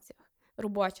ситуаціях.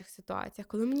 Робочих ситуаціях,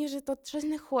 коли мені вже тут щось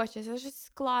не хочеться, щось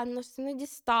складно, щось не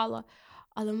дістало.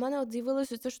 Але в мене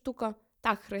з'явилася ця штука,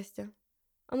 так, Христя,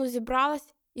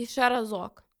 зібралась і ще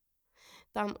разок.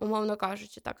 Там, умовно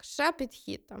кажучи, так, ще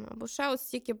підхід, там, або ще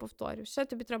стільки повторів, ще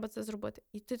тобі треба це зробити.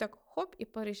 І ти так, хоп, і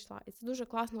перейшла. І це дуже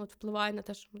класно впливає на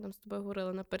те, що ми там з тобою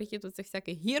говорили, на перехід у цих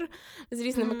всяких гір з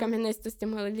різними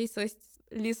кам'янистостями,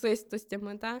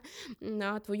 лісистостями,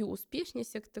 на твою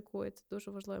успішність як таку. І це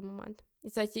дуже важливий момент. І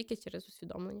це тільки через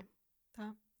усвідомлення.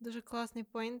 Так, дуже класний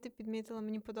поінт ти підмітила.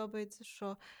 Мені подобається,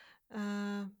 що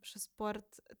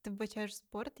спорт, ти вбачаєш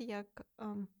спорт як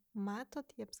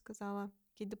метод, я б сказала,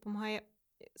 який допомагає,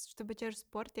 що ти вбачаєш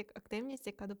спорт як активність,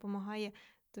 яка допомагає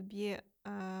тобі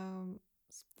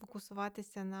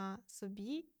сфокусуватися на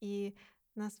собі і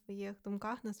на своїх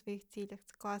думках, на своїх цілях.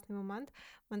 Це класний момент. У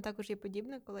мене також є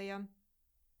подібне, коли я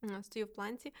стою в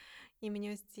планці, і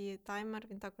мені ось цей таймер,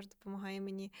 він також допомагає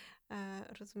мені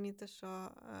розуміти,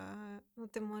 що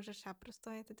ти можеш ще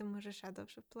простояти, ти можеш ще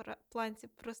довше в планці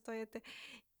простояти.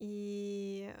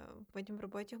 І потім в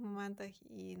робочих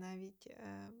моментах, і навіть,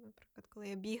 наприклад, коли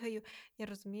я бігаю, я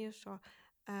розумію, що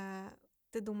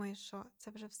ти думаєш, що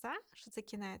це вже все, що це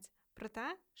кінець.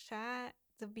 Проте ще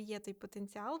тобі є той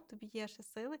потенціал, тобі є ще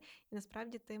сили, і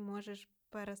насправді ти можеш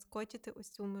перескочити ось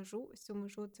цю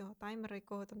межу цього таймера,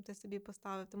 якого там ти собі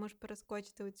поставив. Ти можеш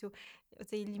перескочити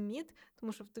оцей ліміт,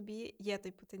 тому що в тобі є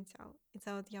той потенціал. І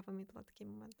це я помітила такий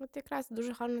момент. От якраз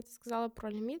дуже гарно ти сказала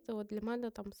про ліміти. От для мене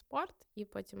там спорт, і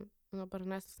потім воно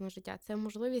перенеслося на життя. Це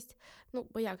можливість,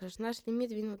 бо як же ж, наш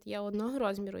ліміт, він є одного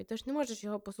розміру, і ти ж не можеш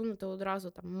його посунути одразу,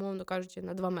 там, умовно кажучи,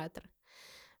 на 2 метри.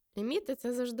 Ліміти –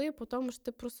 це завжди по тому, що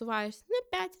ти просуваєшся на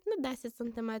 5, на 10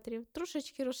 сантиметрів,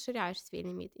 трошечки розширяєш свій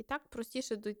ліміт. І так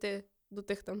простіше дійти до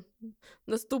тих там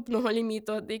наступного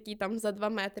ліміту, який там за 2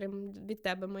 метри від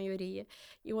тебе майоріє.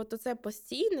 І от оце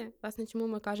постійне, власне, чому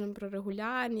ми кажемо про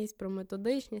регулярність, про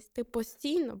методичність, ти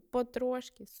постійно,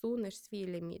 потрошки сунеш свій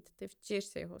ліміт, ти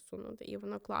вчишся його сунути, і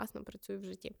воно класно працює в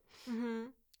житті. Угу.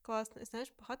 Класно.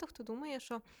 Знаєш, багато хто думає,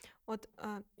 що от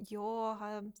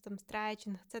йога, там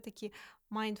стретчинг це такі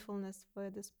mindfulness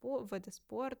види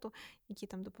спорту, які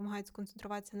там допомагають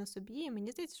сконцентруватися на собі. І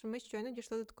мені здається, що ми щойно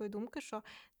дійшли до такої думки, що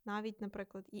навіть,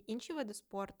 наприклад, і інші види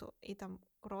спорту, і там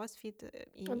кросфіт,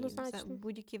 і Однозначно.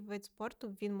 будь-який вид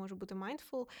спорту, він може бути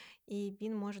mindful, і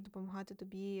він може допомагати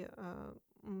тобі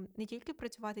не тільки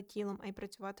працювати тілом, а й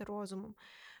працювати розумом,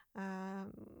 е,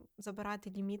 забирати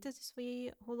ліміти зі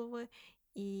своєї голови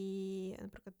і,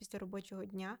 наприклад, після робочого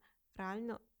дня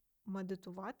реально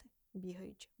медитувати,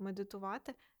 бігаючи,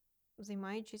 медитувати,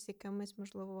 займаючись якимось,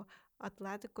 можливо,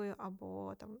 атлетикою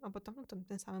або там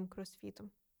тим самим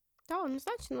кросфітом. Так,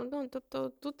 однозначно. Ну, тобто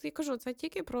тут я кажу, це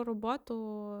тільки про роботу,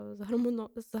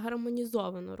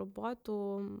 згармонізовану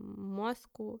роботу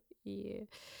мозку і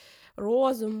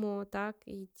розуму, так,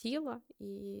 і тіла.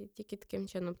 І тільки таким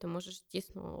чином ти можеш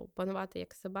дійсно опанувати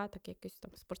як себе, так і якусь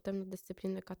там спортивну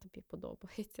дисципліну, яка тобі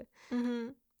подобається.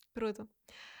 Угу. Круто.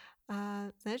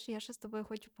 Знаєш, я ще з тобою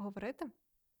хочу поговорити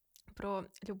про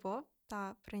любов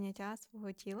та прийняття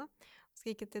свого тіла,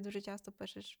 оскільки ти дуже часто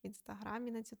пишеш в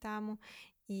інстаграмі на цю тему,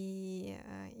 і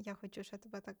я хочу ще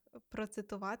тебе так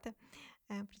процитувати.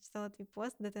 Прочитала твій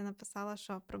пост, де ти написала,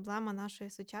 що проблема нашої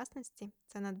сучасності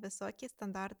це надвисокі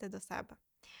стандарти до себе.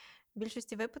 В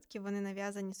більшості випадків вони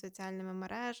нав'язані соціальними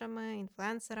мережами,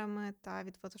 інфлюенсерами та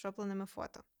відфотошопленими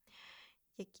фото.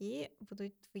 Які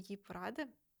будуть твої поради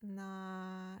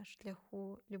на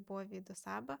шляху любові до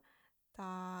себе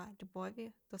та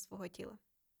любові до свого тіла?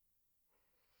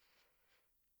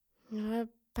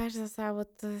 Перш за все,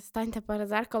 от станьте перед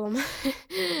зеркалом.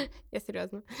 Я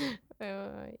серйозно.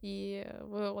 І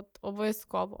ви от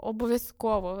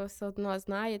обов'язково ви все одно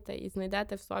знаєте і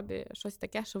знайдете в собі щось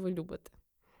таке, що ви любите.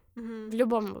 В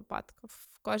будь-якому випадку.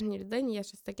 В кожній людині є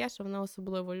щось таке, що вона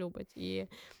особливо любить. І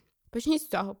почніть з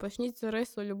цього, почніть цю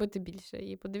рису любити більше.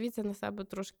 І подивіться на себе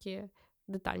трошки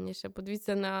детальніше.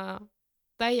 Подивіться на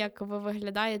те, як ви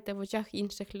виглядаєте в очах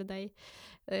інших людей.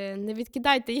 Не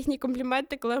відкидайте їхні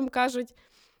компліменти, коли вам кажуть: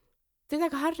 ти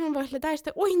так гарно виглядаєш,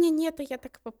 ой, ні, то я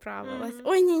так поправилась,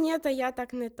 ой, ні, то я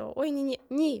так не то, ой, ні.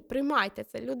 Ні, приймайте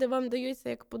це, люди вам дають це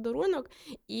як подарунок,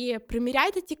 і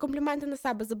приміряйте ті компліменти на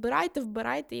себе, забирайте,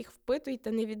 вбирайте їх,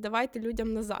 впитуйте, не віддавайте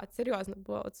людям назад, серйозно,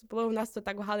 бо особливо у нас то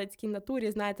так в галицькій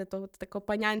натурі, знаєте, то тако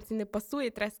панянці не пасує,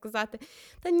 треба сказати: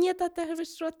 та ні, та ви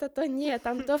що, то ні,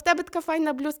 там, то в тебе така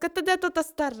файна блузка, та де то та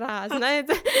стара,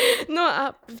 знаєте. Ну,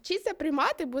 а вчіться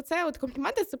приймати, бо це от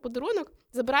компліменти, це подарунок,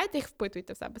 забирайте їх,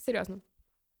 впитуйте в себе, серйозно.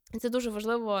 Це дуже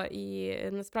важливо і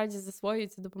насправді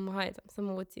засвоюється, допомагає там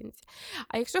самооцінці.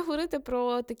 А якщо говорити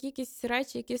про такі якісь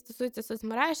речі, які стосуються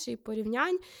соцмереж і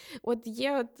порівнянь, от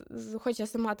є, хоч я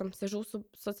сама там сижу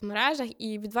в соцмережах,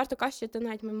 і відверто кажучи, ти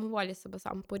навіть мимоволі себе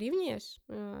сам порівнюєш,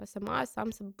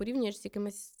 сам себе порівнюєш з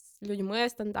якимись людьми,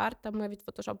 стандартами,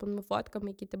 відфотошопленими фотками,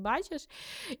 які ти бачиш,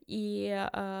 і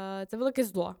це велике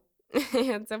зло.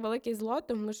 Це велике зло,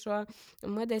 тому що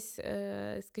ми десь,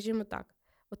 скажімо так,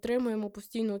 отримуємо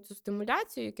постійно цю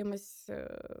стимуляцію якимись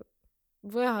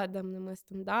вигаданими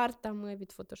стандартами,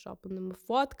 відфотошопленими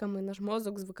фотками. Наш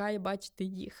мозок звикає бачити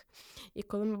їх. І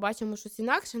коли ми бачимо щось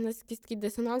інакше, у нас якийсь такий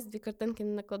дисонанс, дві картинки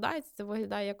не накладаються, це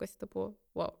виглядає якось типу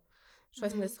вау.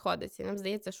 Щось не сходиться. І нам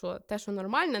здається, що те, що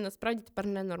нормальне, насправді тепер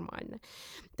ненормальне.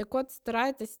 Так от,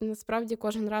 старайтесь, насправді,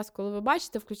 кожен раз, коли ви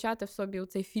бачите, включати в собі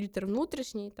цей фільтр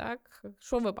внутрішній, так?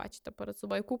 Що ви бачите перед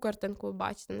собою, яку картинку ви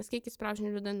бачите, наскільки справжню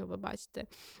людину ви бачите,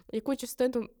 яку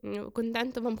частину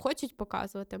контенту вам хочуть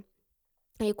показувати,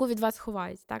 яку від вас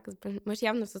ховають, так? Ми ж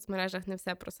явно в соцмережах не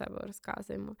все про себе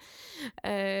розказуємо.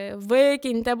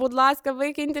 Викиньте, будь ласка,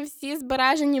 викиньте всі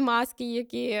збережені маски,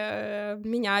 які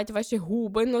міняють ваші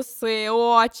губи, носи,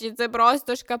 очі. Це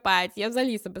просто ж капець. Я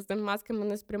взагалі себе з цими масками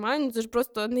не сприймаю, ну це ж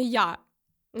просто не я.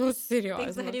 Ну, серйозно. Ти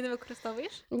їх взагалі не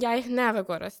використовуєш? Я їх не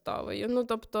використовую. Ну,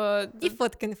 тобто... І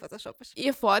фотки не фотошопиш?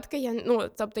 І фотки,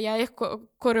 я їх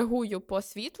коригую по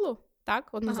світлу. Так,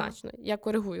 однозначно. Ага. Я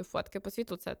коригую фотки по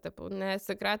світлу, це, типу, не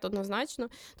секрет однозначно.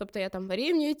 Тобто я там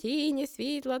вирівнюю тіні,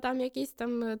 світла, там якісь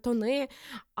там тони,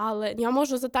 але я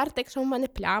можу затерти, якщо в мене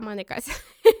пляма якась.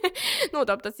 Ну,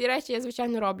 тобто ці речі я,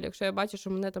 звичайно, роблю, якщо я бачу,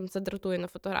 що мене там це дратує на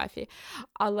фотографії.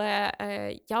 Але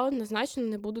я однозначно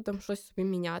не буду там щось собі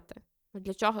міняти.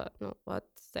 Для чого? Ну, от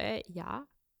це я,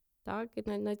 так,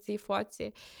 на цій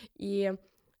фотці.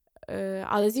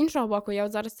 Але з іншого боку, я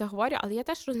от зараз це говорю, але я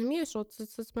теж розумію, що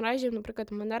соцмережі,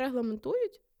 наприклад, мене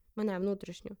регламентують, мене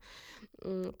внутрішньо,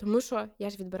 тому що я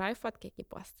ж відбираю фотки, які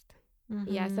постити.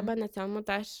 І я Мгм. себе на цьому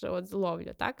теж от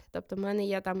зловлю, так? Тобто в мене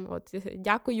є там от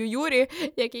дякую Юрі,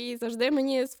 який завжди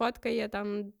мені сфоткає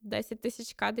там 10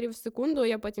 тисяч кадрів в секунду,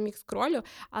 я потім їх скролю,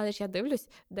 але ж я дивлюсь,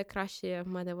 де краще в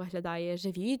мене виглядає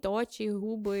живіт, очі,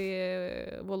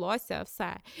 губи, волосся,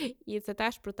 все. І це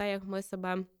теж про те, як ми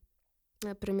себе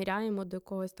приміряємо до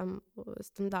якогось там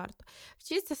стандарту.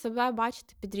 Вчіться себе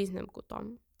бачити під різним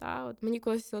кутом. Та? От мені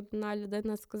колись одна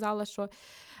людина сказала, що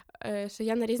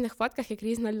я на різних фотках як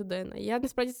різна людина. І я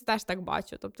насправді це теж так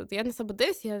бачу. Тобто я на себе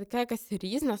дивлюсь, я така якась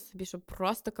різна собі, що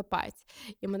просто капець.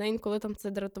 І мене інколи там це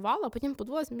дратувало, а потім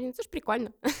подумалася, блін, це ж прикольно.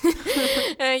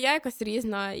 Я якась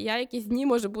різна, я якісь дні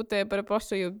можу бути,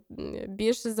 перепрошую,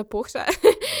 більш запухша,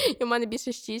 і в мене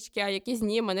більше щічки, а якісь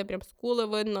дні в мене прям скули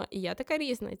видно, і я така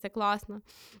різна, і це класно.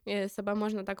 І себе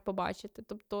можна так побачити.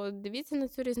 Тобто дивіться на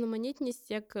цю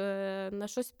різноманітність як на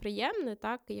щось приємне,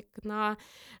 так, як на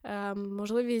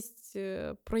можливість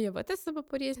проявити себе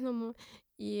по-різному.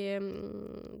 І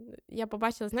я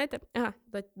побачила, знаєте,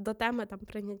 до теми там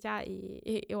прийняття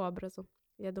і образу.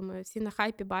 Я думаю, всі на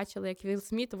хайпі бачили, як Вілл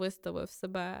Сміт виставив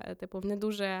себе, типу, в не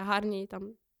дуже гарній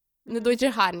там. Не дуже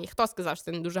гарній. Хто сказав, що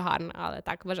це не дуже гарно, але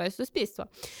так вважає суспільство.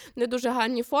 В не дуже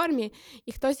гарній формі.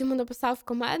 І хтось йому написав в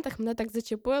коментах, мене так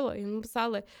зачепило, і йому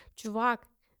писали: чувак,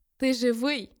 ти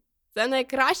живий. Це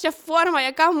найкраща форма,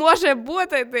 яка може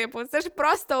бути, типу. Це ж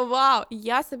просто вау. І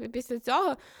я собі після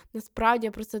цього, насправді,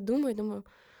 про це думаю,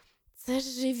 це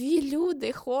ж живі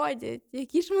люди ходять,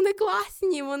 які ж вони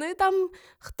класні, вони там,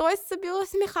 хтось собі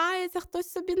усміхається,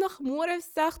 хтось собі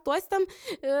нахмурився, хтось там,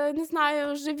 не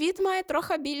знаю, живіт має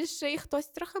трохи більший, хтось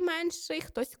трохи менший,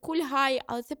 хтось кульгає,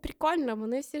 але це прикольно,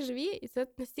 вони всі живі, і це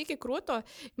настільки круто.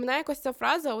 І мене якось ця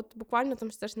фраза, от буквально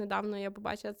там ж недавно я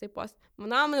побачила цей пост,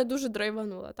 вона мене дуже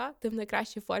драйванула, та? Ти в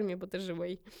найкращій формі бути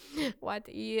живий. От,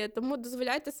 і тому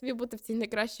дозволяйте собі бути в цій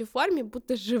найкращій формі,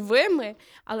 бути живими,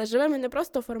 але живими не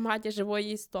просто в форматі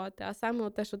живої істоти, а саме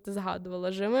те, що ти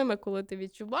згадувала, живими, коли ти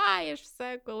відчуваєш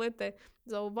все, коли ти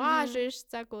зауважуєш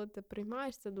це, коли ти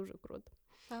приймаєш, це дуже круто.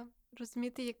 Так,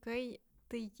 розуміти, який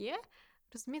ти є,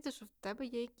 розуміти, що в тебе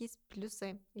є якісь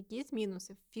плюси, якісь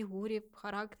мінуси в фігурі, в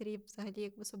характері, взагалі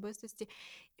як в особистості.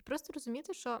 І просто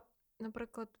розуміти, що,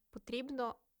 наприклад,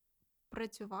 потрібно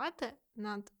працювати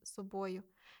над собою,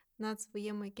 над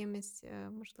своїми якимись,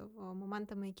 можливо,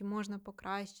 моментами, які можна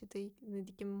покращити, над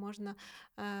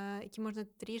які можна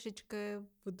трішечки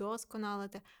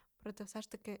вдосконалити. Проте все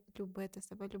ж таки любити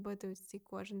себе, любити ось цей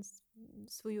кожен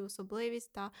свою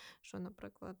особливість, та що,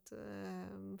 наприклад,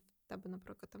 в тебе,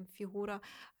 наприклад, там фігура,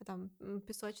 там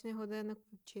пісочний годинник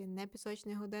чи не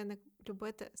пісочний годинник,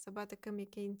 любити себе таким,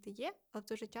 яким ти є, але в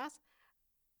той же час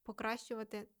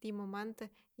покращувати ті моменти,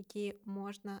 які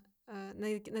можна,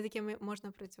 над якими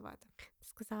можна працювати.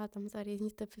 Сказала там за різні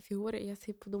типи фігури, і я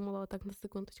собі подумала отак на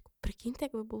секундочку. Прикиньте,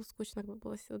 якби було скучно, якби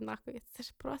було всі однакові. Це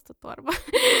ж просто торба.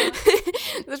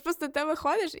 Це ж просто ти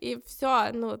виходиш і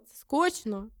все, це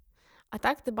скучно. А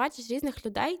так ти бачиш різних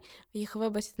людей, їх,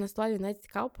 вибачте на слові, навіть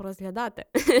цікаво порозглядати,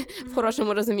 в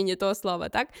хорошому розумінні того слова,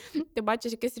 так? Ти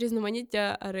бачиш якесь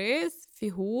різноманіття рис,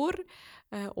 фігур,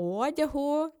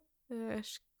 одягу,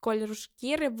 кольору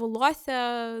шкіри,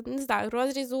 волосся, не знаю,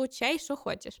 розрізу очей, що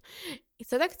хочеш. І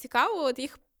це так цікаво, от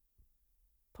їх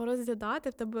порозглядати,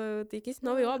 в тебе якийсь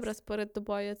новий образ перед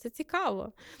тобою. Це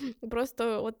цікаво.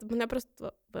 Просто, мене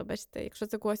вибачте, якщо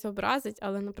це когось образить,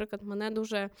 але, наприклад, мене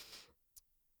дуже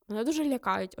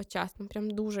лякають, чесно, прям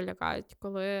дуже лякають,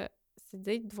 коли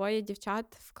сидить двоє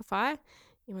дівчат в кафе,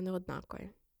 і вони однакові.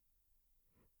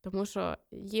 Тому що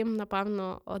їм,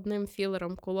 напевно, одним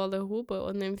філером кололи губи,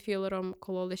 одним філером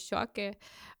кололи щоки,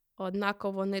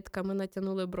 однаково нитками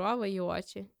натягнули брови і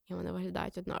очі, і вони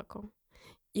виглядають однаково.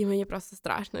 І мені просто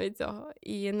страшно від цього.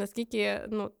 І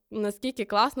наскільки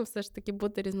класно все ж таки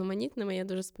бути різноманітними. Я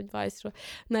дуже сподіваюся, що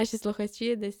наші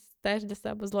слухачі десь теж для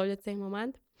себе зловлять цей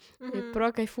момент і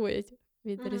прокайфують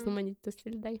від різноманітності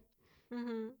людей.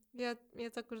 Я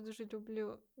також дуже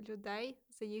люблю людей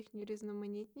за їхню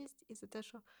різноманітність і за те,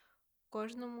 що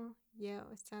кожному є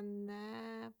ось ця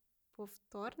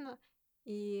неповторна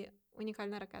і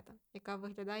унікальна ракета, яка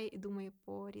виглядає і думає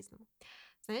по-різному.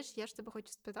 Знаєш, я ж тебе хочу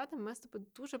спитати, ми з тобою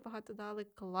дуже багато дали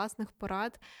класних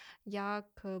порад,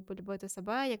 як полюбити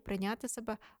себе, як прийняти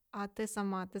себе, а ти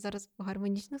сама, ти зараз в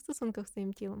гармонічних стосунках з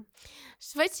своїм тілом?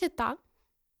 Швидше так.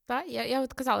 Та, я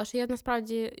от казала, що я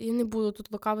насправді і не буду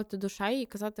тут лукавити душею і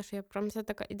казати, що я прям все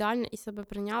така ідеальна і себе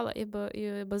прийняла, і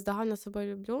бездоганно себе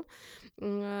люблю.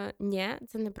 Ні,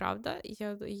 це неправда.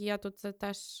 Я тут це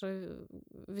теж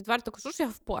відверто кажу, що я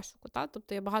в пошуку. Та?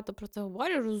 Тобто я багато про це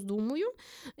говорю, роздумую,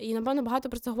 і, напевно, багато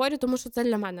про це говорю, тому що це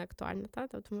для мене актуально. Та?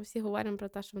 Тобто ми всі говоримо про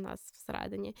те, що в нас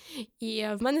всередині. І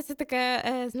в мене це таке,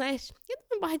 знаєш, я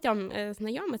думаю, багатьом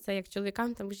знайоме, це як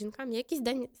чоловікам, там, жінкам. Я якийсь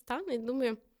день стану і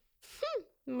думаю,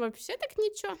 взагалі так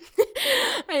нічого.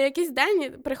 А якийсь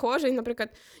день приходжу і, наприклад,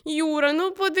 Юра,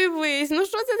 ну подивись, ну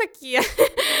що це таке?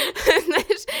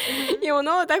 Знаєш, і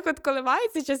воно так от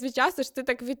коливається час від часу, що ти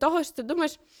так від того, що ти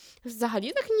думаєш,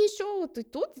 взагалі так нічого, ти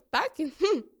тут, і так, і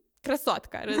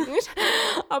красотка, розумієш?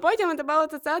 А потім тебе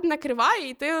от це накриває,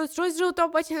 і ти щось вже то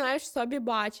починаєш собі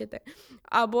бачити.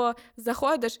 Або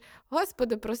заходиш,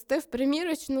 Господи, прости, в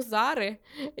примірочну Зари.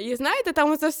 І знаєте,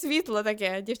 там оце світло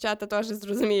таке, дівчата теж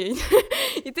зрозуміють.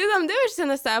 І ти там дивишся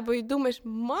на себе і думаєш,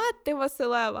 мати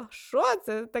Василева, що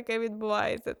це таке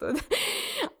відбувається тут?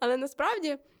 Але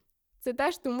насправді це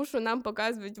теж тому, що нам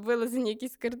показують вилазені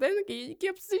якісь картинки, які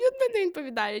абсолютно не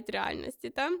відповідають реальності.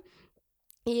 Та?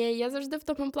 І я завжди в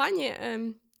тому плані,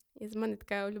 і з мене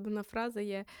така улюблена фраза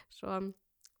є, що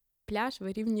пляж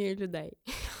вирівнює людей.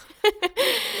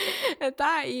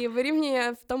 Та, і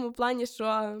вирівнює в тому плані,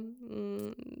 що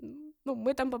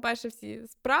ми там, по-перше, всі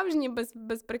справжні,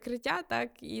 без прикриття,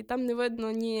 так, і там не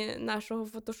видно ні нашого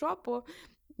фотошопу,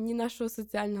 ні нашого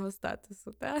соціального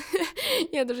статусу. Та?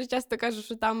 Я дуже часто кажу,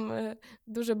 що там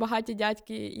дуже багаті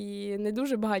дядьки і не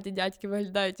дуже багаті дядьки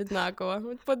виглядають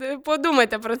однаково.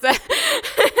 Подумайте про це.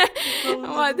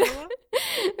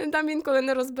 Там інколи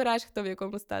не розбереш, хто в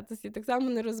якому статусі. Так само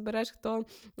не розбереш, хто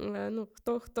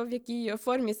в якій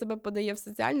формі себе подає в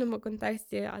соціальному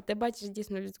контексті, а ти бачиш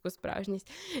дійсно людську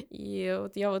справжність. І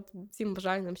от я всім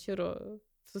бажаю нам щиро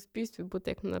в суспільстві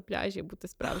бути як на пляжі, бути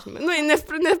справжніми. Ну і не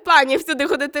в плані всюди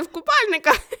ходити в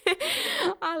купальниках,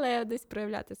 але десь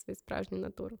проявляти свою справжню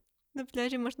натуру. На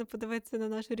пляжі можна подивитися на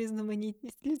нашу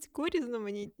різноманітність, людську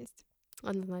різноманітність.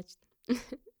 Однозначно.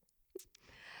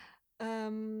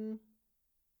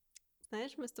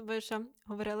 Знаєш, ми з тобою ще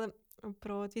говорили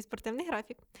про твій спортивний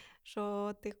графік,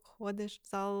 що ти ходиш в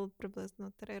зал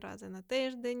приблизно 3 рази на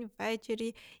тиждень,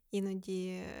 ввечері,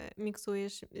 іноді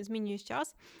міксуєш, змінюєш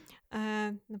час.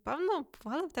 Напевно,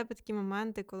 бували в тебе такі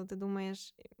моменти, коли ти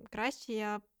думаєш, краще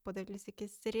я подивлюсь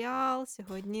якийсь серіал,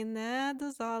 сьогодні не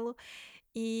до залу.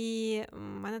 І в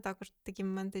мене також такі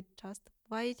моменти часто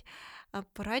бувають.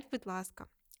 Порадь, будь ласка,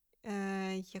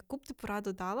 яку б ти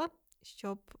пораду дала,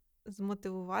 щоб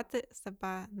змотивувати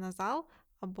себе на зал,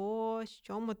 або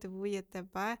що мотивує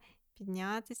тебе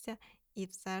піднятися і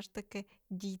все ж таки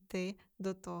дійти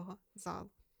до того залу?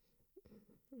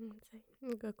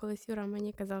 Колись Юра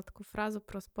мені казав таку фразу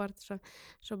про спорт, що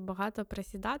щоб багато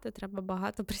присідати, треба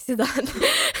багато присідати.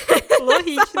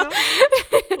 Логічно.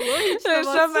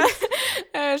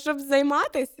 Щоб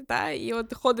займатися, та, і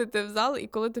от ходити в зал, і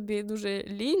коли тобі дуже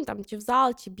лінь, там, чи в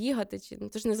зал, чи бігати,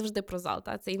 це ж не завжди про зал,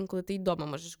 та, це інколи ти й вдома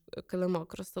можеш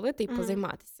килимок розстелити і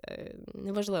позайматися.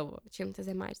 Неважливо, чим ти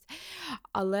займаєшся.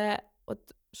 Але от,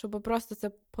 щоб просто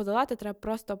це подолати, треба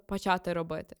просто почати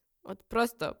робити. От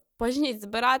просто почніть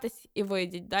збиратись і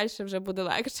вийдіть, далі вже буде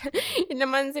легше. І для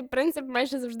мене цей принцип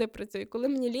майже завжди працює. Коли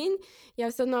мені лінь, я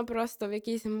все одно просто в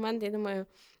якийсь момент, я думаю,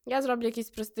 я зроблю якийсь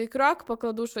простий крок,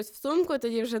 покладу щось в сумку,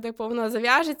 тоді вже воно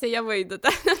зав'яжеться, я вийду.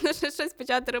 Щось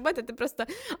почати робити, ти просто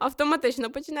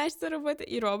автоматично починаєш це робити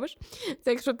і робиш.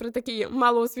 Це якщо про такий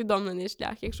малоусвідомлений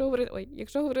шлях.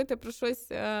 Якщо говорити про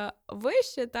щось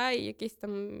вище, та, і якийсь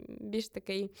там більш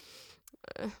такий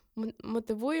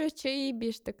мотивуючий,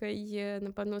 більш такий,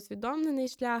 напевно, усвідомлений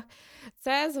шлях,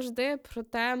 це завжди про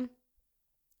те,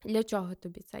 для чого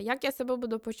тобі це. Як я себе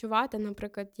буду почувати,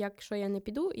 наприклад, якщо я не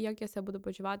піду, і як я себе буду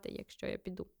почувати, якщо я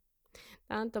піду.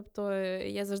 Тобто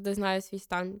я завжди знаю свій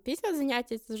стан. Після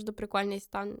заняття це завжди прикольний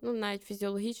стан. Навіть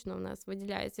фізіологічно у нас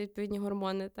виділяються відповідні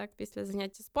гормони, так, після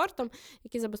заняття спортом,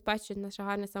 які забезпечують наше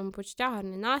гарне самопочуття,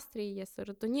 гарний настрій, є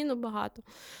серотоніну багато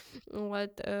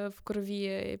в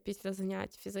крові після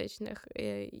занять фізичних.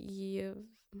 І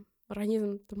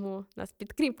організм тому нас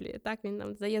підкріплює, так, він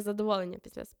нам дає задоволення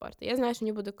після спорту. Я знаю, що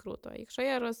мені буде круто. Якщо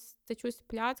я розтечусь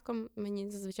пляцком, мені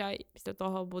зазвичай після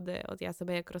того буде, от я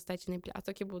себе як розтечений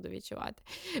пляцок і буду відчувати.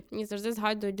 І завжди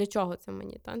згадую, для чого це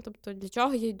мені. Так? Тобто, для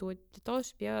чого я йду? Для того,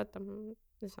 щоб я там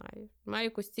не знаю, маю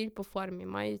якусь ціль по формі,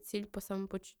 маю ціль по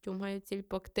самопочуттю, маю ціль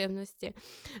по активності,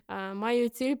 маю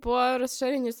ціль по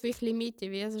розширенню своїх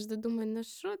лімітів. І я завжди думаю, ну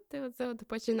що ти оце от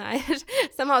починаєш?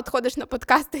 Сама от ходиш на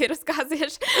подкасти і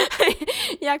розказуєш,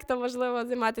 як то важливо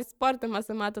займатися спортом, а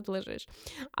сама тут лежиш.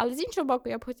 Але з іншого боку,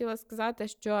 я б хотіла сказати,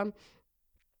 що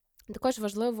також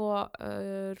важливо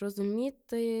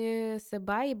розуміти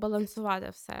себе і балансувати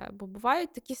все. Бо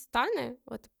бувають такі стани,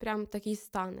 от прям такі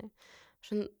стани,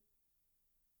 що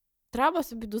треба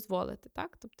собі дозволити,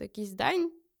 так? Тобто якийсь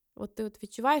день, от ти от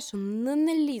відчуваєш, що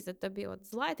не лізе тобі от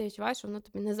зла, і ти відчуваєш, що воно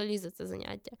тобі не залізе, це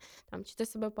заняття. Там, чи ти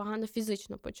себе погано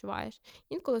фізично почуваєш.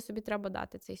 Інколи собі треба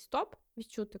дати цей стоп,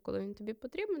 відчути, коли він тобі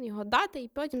потрібен, його дати, і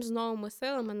потім з новими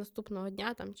силами наступного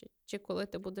дня, там, чи коли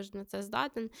ти будеш на це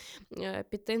здатен,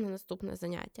 піти на наступне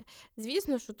заняття.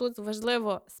 Звісно, що тут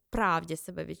важливо справді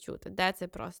себе відчути, де це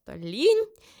просто лінь,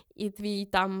 і твій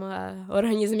там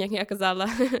організм, як я казала,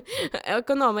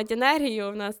 економить енергію.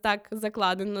 У нас так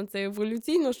закладено це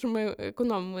еволюційно, що ми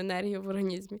економимо енергію в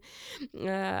організмі.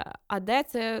 А де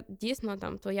це дійсно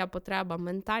там твоя потреба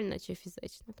ментальна чи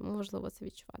фізична, тому важливо це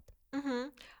відчувати.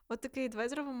 Угу. От такий, давай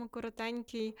зробимо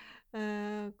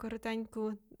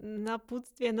коротеньку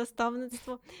напутствие,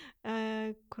 наставництво,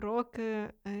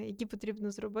 кроки, які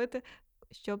потрібно зробити,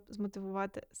 щоб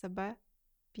змотивувати себе,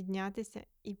 піднятися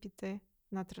і піти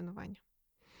на тренування.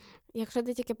 Якщо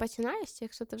ти тільки починаєш, чи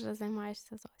якщо ти вже займаєшся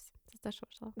зовсім? Це теж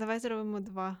важливо. Давай зробимо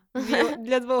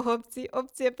для двох опцій.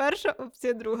 Опція перша,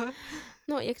 опція друга.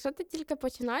 Ну, якщо ти тільки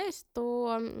починаєш,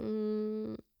 то,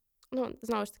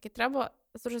 знову ж таки, треба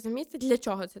зрозуміти, для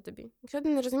чого це тобі. Якщо ти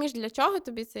не розумієш, для чого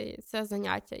тобі це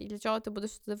заняття, і для чого ти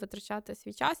будеш туди витрачати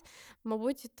свій час,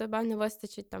 мабуть, тебе не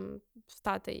вистачить там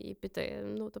встати і піти.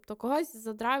 Тобто когось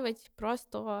задрайвить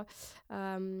просто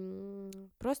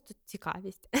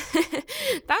цікавість.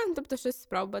 Тобто щось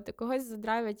спробувати. Когось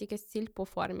задрайвить якась ціль по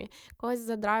формі. Когось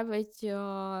задрайвить,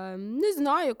 не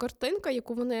знаю, картинка,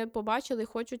 яку вони побачили і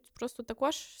хочуть просто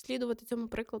також слідувати цьому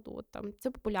прикладу. От, там,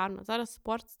 це популярно. Зараз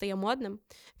спорт стає модним,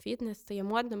 фітнес стає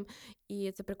модним,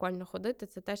 і це прикольно ходити.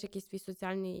 Це теж якийсь твій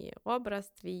соціальний образ,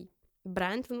 твій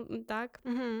бренд, так?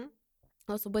 Угу.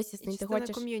 Особистісний. Ти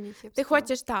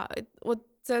хочеш, от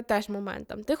це теж момент.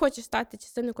 Там, ти хочеш стати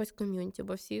частиною якогось ком'юніті,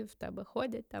 бо всі в тебе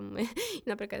ходять. Там, і,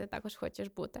 наприклад, ти також хочеш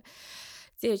бути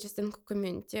цією частинкою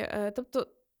ком'юніті. Тобто,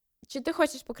 чи ти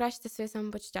хочеш покращити своє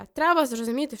самопочуття? Треба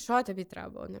зрозуміти, що тобі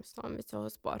треба, одним словом, від цього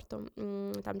спорту,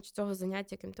 там, чи цього заняття,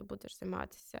 яким ти будеш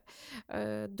займатися.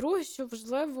 Друге, що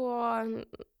важливо,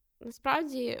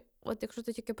 насправді, от якщо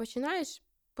ти тільки починаєш,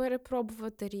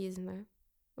 перепробувати різне.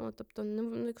 Тобто,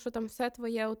 якщо там все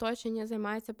твоє оточення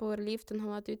займається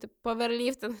пауерліфтингом, а ти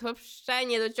пауерліфтинг взагалі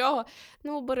ні до чого,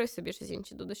 бери собі щось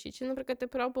інше до душі. Чи, наприклад, ти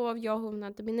пробував йогу,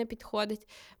 вона тобі не підходить,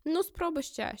 спробуй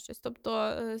ще щось.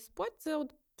 Тобто, спорт – це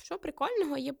от що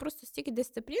прикольного, є просто стільки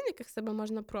дисциплін, яких себе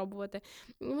можна пробувати.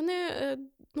 Вони,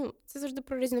 це завжди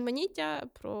про різноманіття,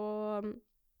 про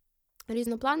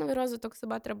різноплановий розвиток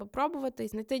себе треба пробувати і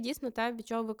знайти дійсно те, від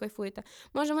чого ви кайфуєте.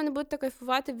 Може, ви не будете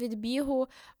кайфувати від бігу,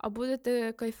 а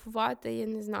будете кайфувати, я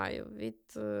не знаю,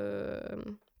 від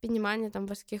піднімання там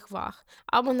важких ваг.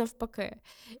 Або навпаки.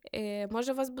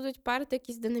 Може, вас будуть перти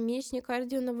якісь динамічні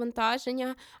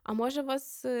кардіонавантаження, а може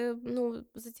вас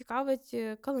зацікавить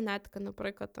калинетка,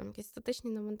 наприклад, там якісь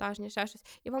статичні навантаження, ще щось.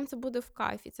 І вам це буде в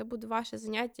кайфі. Це буде ваше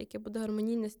заняття, яке буде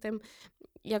гармонійне з тим,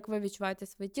 як ви відчуваєте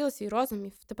своє тіло, свій розум і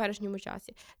в теперішньому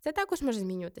часі. Це також може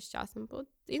змінюватися з часом. Бо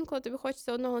інколи тобі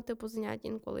хочеться одного типу занять,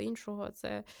 інколи іншого.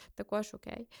 Це також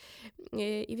окей.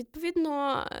 І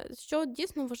відповідно, що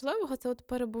дійсно важливого, це от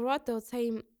перебороти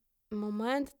оцей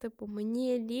момент, типу,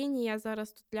 мені лінь, я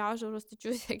зараз тут ляжу,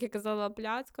 розтечуся, як я казала,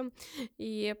 пляцком,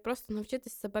 і просто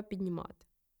навчитись себе піднімати.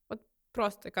 От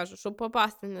просто, я кажу, щоб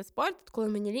попасти на спорт, коли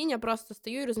мені лінь, я просто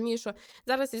стою і розумію, що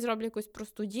зараз я зроблю якусь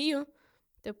просту дію,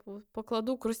 типу,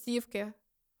 покладу кросівки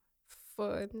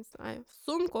в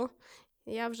сумку,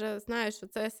 і я вже знаю, що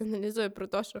це сигналізує про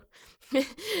те, що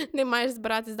не маєш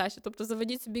збиратись далі. Тобто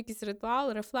заведіть собі якийсь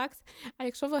ритуал, рефлекс. А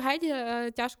якщо ви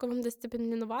геть тяжко вам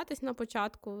дисциплінуватись на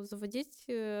початку,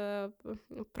 заведіть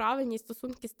правильні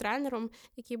стосунки з тренером,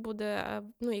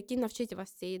 який навчить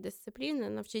вас цієї дисципліни,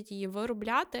 навчить її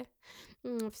виробляти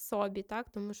в собі, так?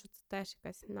 Тому що це теж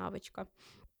якась навичка.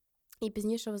 І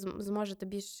пізніше ви зможете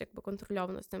більш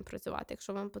контрольовано з цим працювати,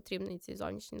 якщо вам потрібний цей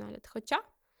зовнішній нагляд. Хоча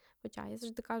я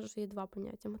завжди кажу, що є два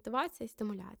поняття – мотивація і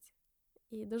стимуляція.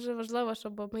 І дуже важливо,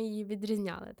 щоб ми її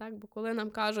відрізняли. Так? Бо коли нам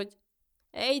кажуть,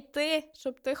 ей ти,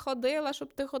 щоб ти ходила,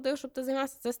 щоб ти ходив, щоб ти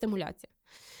займався, це стимуляція.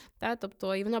 Так?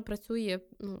 Тобто, і вона працює,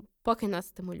 поки нас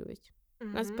стимулюють.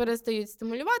 Нас перестають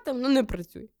стимулювати, воно не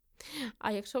працює.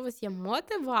 А якщо у вас є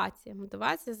мотивація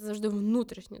це завжди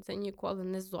внутрішня, це ніколи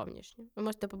не зовнішня. Ви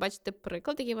можете побачити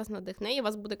приклад, який вас надихне, і у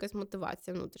вас буде якась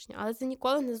мотивація внутрішня. Але це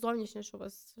ніколи не зовнішнє, що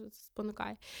вас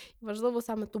спонукає. І важливо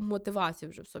саме ту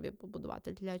мотивацію вже в собі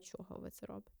побудувати. Для чого ви це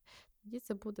робите? Тоді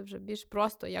це буде вже більш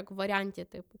просто, як в варіанті,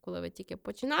 типу, коли ви тільки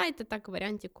починаєте, так в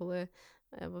варіанті, коли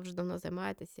ви вже давно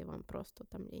займаєтеся і вам просто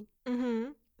там лінь.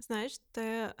 Угу. Знаєш,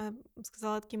 ти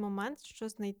сказала такий момент, що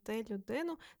знайти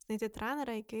людину, знайти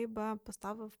тренера, який би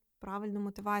поставив правильну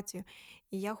мотивацію.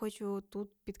 І я хочу тут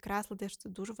підкреслити, що це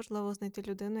дуже важливо знайти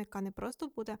людину, яка не просто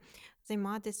буде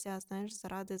займатися, знаєш,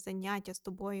 заради заняття з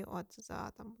тобою, от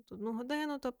за там 1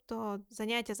 годину, тобто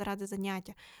заняття заради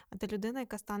заняття, а та людина,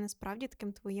 яка стане справді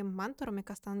таким твоїм ментором,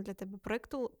 яка стане для тебе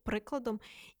прикладом,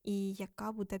 і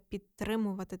яка буде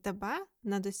підтримувати тебе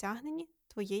на досягненні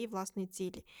твоєї власної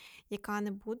цілі, яка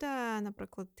не буде,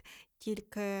 наприклад,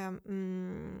 тільки,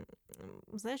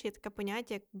 знаєш, є таке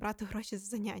поняття, як брати гроші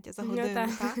за заняття, за Ну, годину,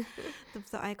 так. та?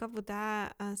 Тобто, а яка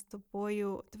буде з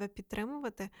тобою тебе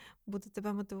підтримувати, буде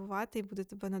тебе мотивувати і буде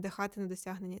тебе надихати на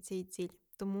досягнення цієї цілі.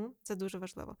 Тому це дуже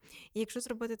важливо. І якщо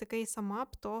зробити такий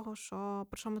самап того,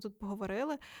 про що ми тут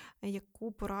поговорили,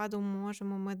 яку пораду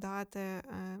можемо ми дати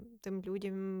тим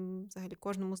людям, взагалі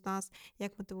кожному з нас,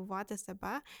 як мотивувати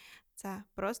себе, це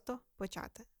просто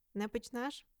почати. Не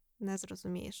почнеш — не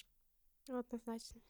зрозумієш. Однозначно.